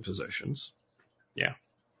some long positions. Yeah.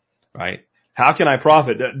 Right. How can I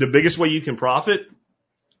profit? The biggest way you can profit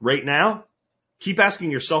right now, keep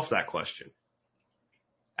asking yourself that question.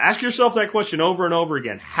 Ask yourself that question over and over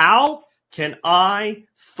again. How can I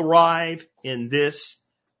thrive in this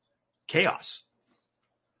chaos?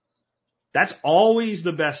 That's always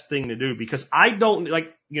the best thing to do because I don't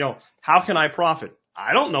how can I profit?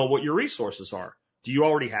 I don't know what your resources are. Do you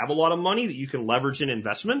already have a lot of money that you can leverage in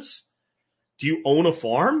investments? Do you own a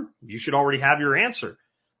farm? You should already have your answer.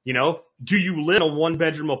 Do you live in a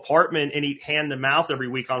 1-bedroom apartment and eat hand to mouth every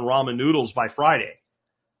week on ramen noodles by Friday?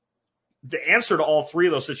 The answer to all three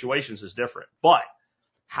of those situations is different. But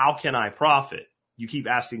how can I profit? You keep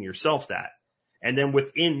asking yourself that. And then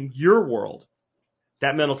within your world,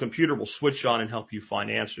 that mental computer will switch on and help you find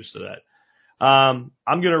answers to that. I'm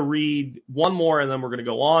going to read one more and then we're going to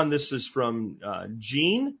go on. This is from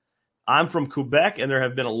Jean. I'm from Quebec, and there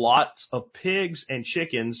have been a lot of pigs and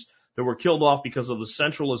chickens that were killed off because of the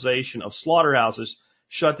centralization of slaughterhouses,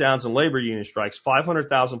 shutdowns, and labor union strikes.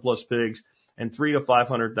 500,000 plus pigs and 300,000 to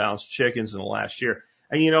 500,000 chickens in the last year.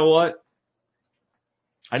 And you know what?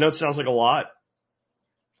 I know it sounds like a lot.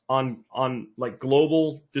 On like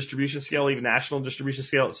global distribution scale, even national distribution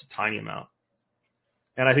scale, it's a tiny amount.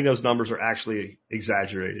 And I think those numbers are actually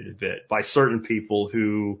exaggerated a bit by certain people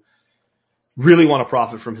who really want to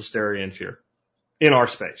profit from hysteria and fear in our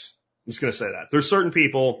space. I'm just going to say that. There's certain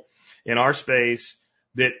people in our space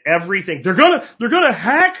that everything, they're gonna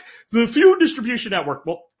hack the food distribution network.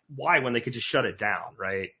 Well, why when they could just shut it down,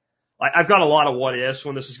 right? I've got a lot of what ifs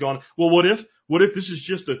when this is going. Well, what if this is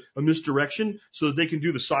just a misdirection so that they can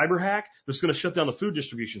do the cyber hack that's going to shut down the food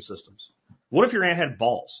distribution systems? What if your aunt had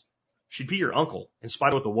balls? She'd be your uncle, in spite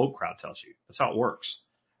of what the woke crowd tells you. That's how it works,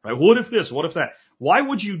 right? What if this? What if that? Why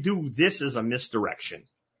would you do this as a misdirection?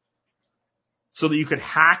 So that you could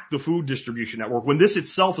hack the food distribution network when this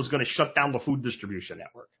itself is going to shut down the food distribution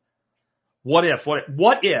network. What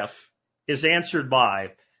if is answered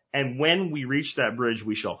by, and when we reach that bridge,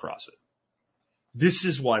 we shall cross it. This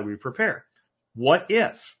is why we prepare. What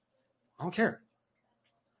if? I don't care.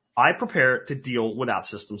 I prepare to deal without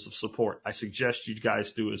systems of support. I suggest you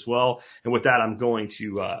guys do as well. And with that, I'm going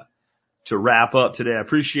to wrap up today. I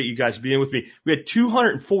appreciate you guys being with me. We had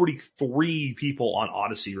 243 people on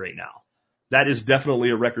Odyssey right now. That is definitely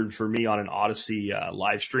a record for me on an Odyssey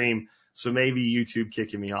live stream. So maybe YouTube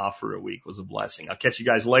kicking me off for a week was a blessing. I'll catch you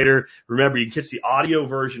guys later. Remember, you can catch the audio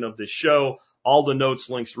version of this show. All the notes,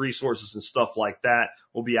 links, resources, and stuff like that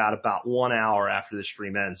will be out about 1 hour after the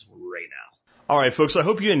stream ends right now. All right, folks, I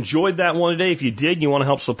hope you enjoyed that one today. If you did and you want to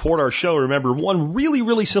help support our show, remember one really,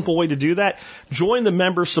 really simple way to do that. Join the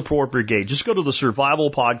Member Support Brigade. Just go to the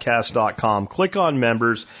survivalpodcast.com, click on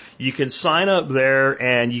members. You can sign up there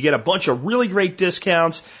and you get a bunch of really great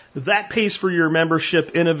discounts. That pays for your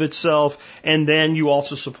membership in of itself. And then you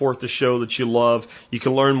also support the show that you love. You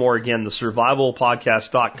can learn more again, the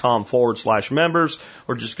survivalpodcast.com/members,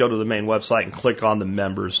 or just go to the main website and click on the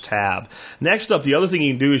members tab. Next up, the other thing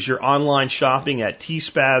you can do is your online shopping at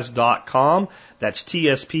tspaz.com. That's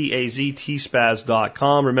TSPAZ,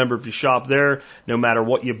 tspaz.com. Remember, if you shop there, no matter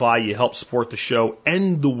what you buy, you help support the show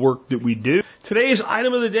and the work that we do. Today's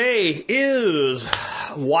item of the day is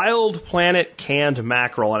Wild Planet canned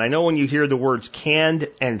mackerel. And I know when you hear the words canned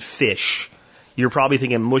and fish, you're probably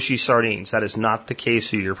thinking mushy sardines. That is not the case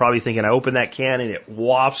here. You're probably thinking, I open that can and it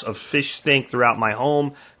wafts of fish stink throughout my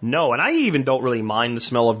home. No, and I even don't really mind the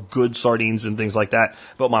smell of good sardines and things like that,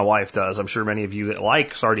 but my wife does. I'm sure many of you that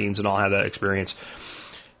like sardines and all have that experience.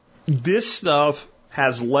 This stuff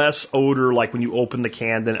has less odor like when you open the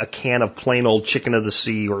can than a can of plain old chicken of the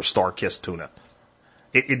sea or star-kissed tuna.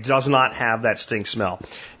 It does not have that stink smell.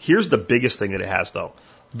 Here's the biggest thing that it has, though.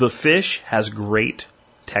 The fish has great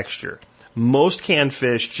texture. Most canned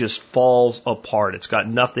fish just falls apart. It's got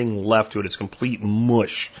nothing left to it. It's complete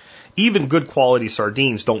mush. Even good quality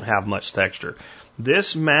sardines don't have much texture.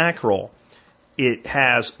 This mackerel, it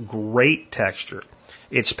has great texture.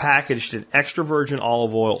 It's packaged in extra virgin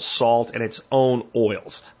olive oil, salt, and its own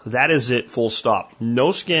oils. That is it, full stop.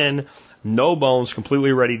 No skin, no bones,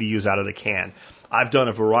 completely ready to use out of the can. I've done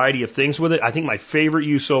a variety of things with it. I think my favorite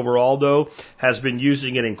use overall, though, has been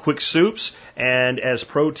using it in quick soups and as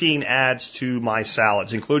protein adds to my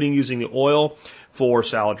salads, including using the oil for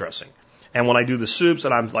salad dressing. And when I do the soups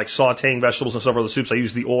and I'm like sauteing vegetables and stuff for the soups, I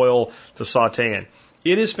use the oil to saute in.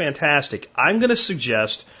 It is fantastic. I'm going to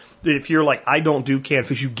suggest that if you're like, I don't do canned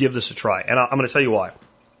fish, you give this a try. And I'm going to tell you why.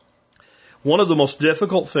 One of the most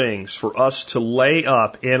difficult things for us to lay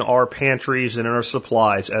up in our pantries and in our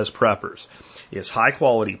supplies as preppers is high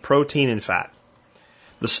quality protein and fat.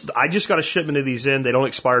 I just got a shipment of these in. They don't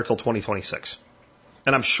expire till 2026.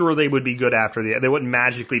 And I'm sure they would be good after they wouldn't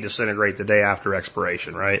magically disintegrate the day after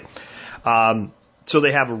expiration, right? So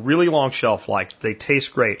they have a really long shelf life. They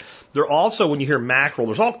taste great. They're also, when you hear mackerel,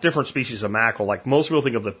 there's all different species of mackerel. Like most people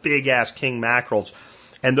think of the big ass king mackerels.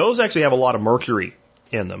 And those actually have a lot of mercury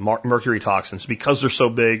in them, mercury toxins, because they're so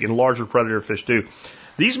big, and larger predator fish do.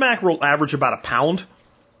 These mackerel average about a pound.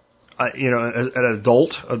 An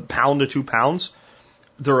adult, a pound to 2 pounds.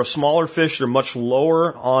 They're a smaller fish. They're much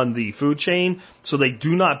lower on the food chain, so they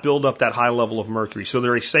do not build up that high level of mercury. So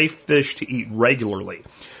they're a safe fish to eat regularly.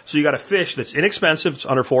 So you got a fish that's inexpensive. It's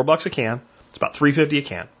under $4 a can. It's about $3.50 a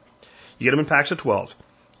can. You get them in packs of 12.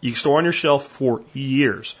 You can store on your shelf for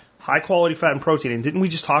years. High quality fat and protein. And didn't we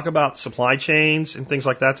just talk about supply chains and things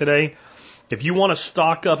like that today? If you want to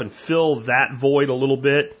stock up and fill that void a little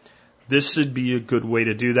bit, this would be a good way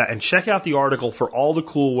to do that. And check out the article for all the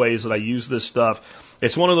cool ways that I use this stuff.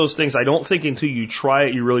 It's one of those things I don't think until you try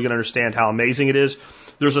it, you're really going to understand how amazing it is.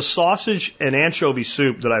 There's a sausage and anchovy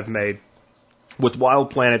soup that I've made with Wild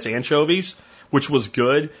Planet's anchovies, which was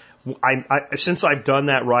good. Since I've done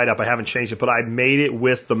that write-up, I haven't changed it, but I made it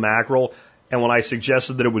with the mackerel. And when I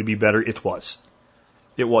suggested that it would be better, it was.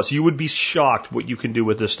 It was. You would be shocked what you can do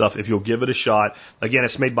with this stuff if you'll give it a shot. Again,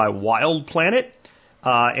 it's made by Wild Planet.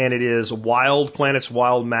 And it is Wild Planet's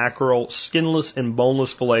wild mackerel, skinless and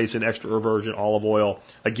boneless fillets in extra virgin olive oil.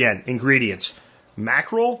 Again, ingredients: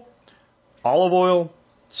 mackerel, olive oil,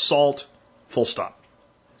 salt, full stop.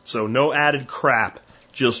 So no added crap,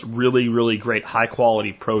 just really, really great high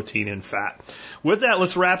quality protein and fat. With that,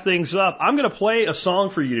 let's wrap things up. I'm going to play a song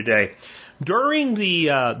for you today. During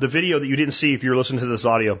the video that you didn't see if you're listening to this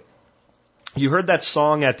audio, you heard that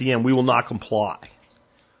song at the end, We Will Not Comply.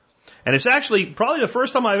 And it's actually probably the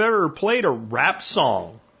first time I've ever played a rap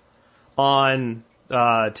song on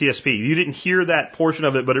TSP. You didn't hear that portion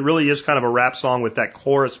of it, but it really is kind of a rap song with that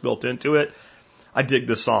chorus built into it. I dig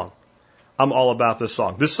this song. I'm all about this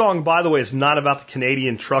song. This song, by the way, is not about the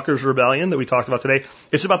Canadian Truckers Rebellion that we talked about today.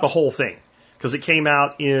 It's about the whole thing because it came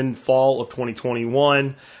out in fall of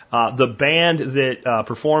 2021. The band that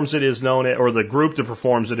performs it is known, or the group that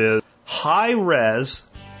performs it is High Res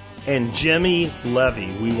and Jimmy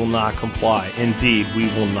Levy. We will not comply. Indeed, we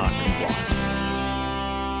will not comply.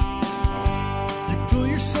 You pull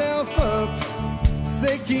yourself up,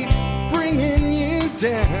 they keep bringing you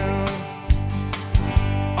down.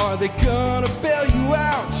 Are they gonna bail you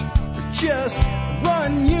out or just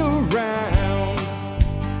run you around?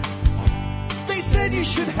 They said you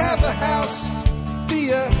should have a house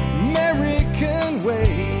the American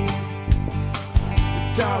way.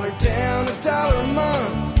 $1 down, $1 a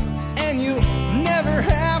month, and you'll never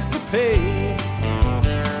have to pay.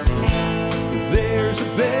 There's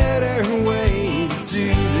a better way to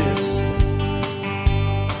do this.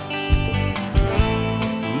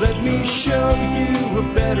 Let me show you a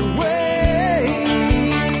better way.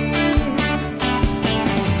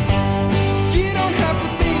 You don't have to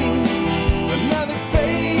be another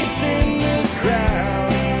face in the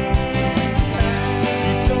crowd.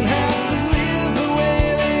 You don't have to live the way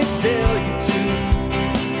they tell you to.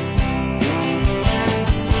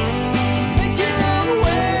 Make your own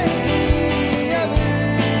way, the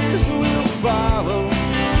others will follow.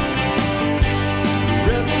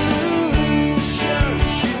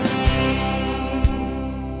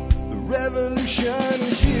 The revolution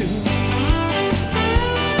is you.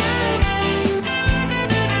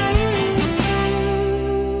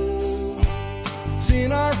 It's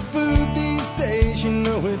in our food these days, you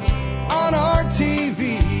know it's on our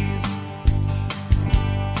TVs.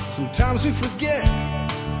 Sometimes we forget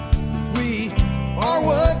we are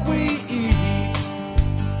what we eat.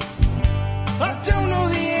 I don't know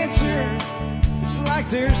the answer. It's like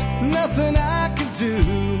there's nothing I can do.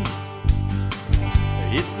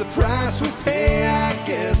 It's the price we pay, I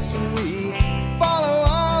guess, when we follow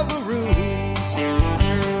all the rules.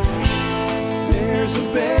 There's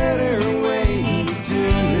a better way to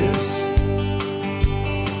do this.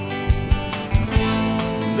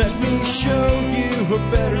 Let me show you a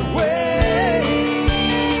better way.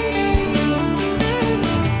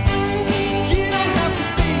 You don't have to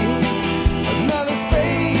be another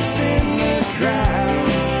face in the crowd.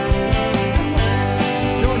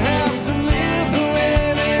 Don't have to live the way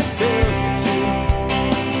they tell you to.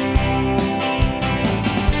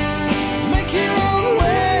 Make your own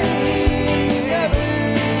way, and the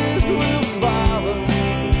others will follow.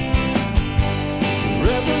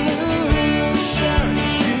 Revolution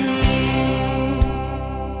is you.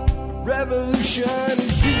 Revolution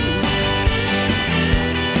is you.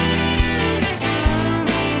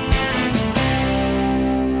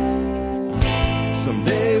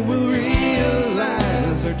 Someday we'll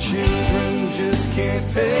realize our children just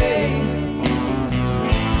can't pay.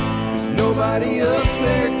 'Cause nobody up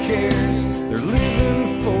there cares. They're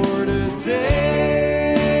living for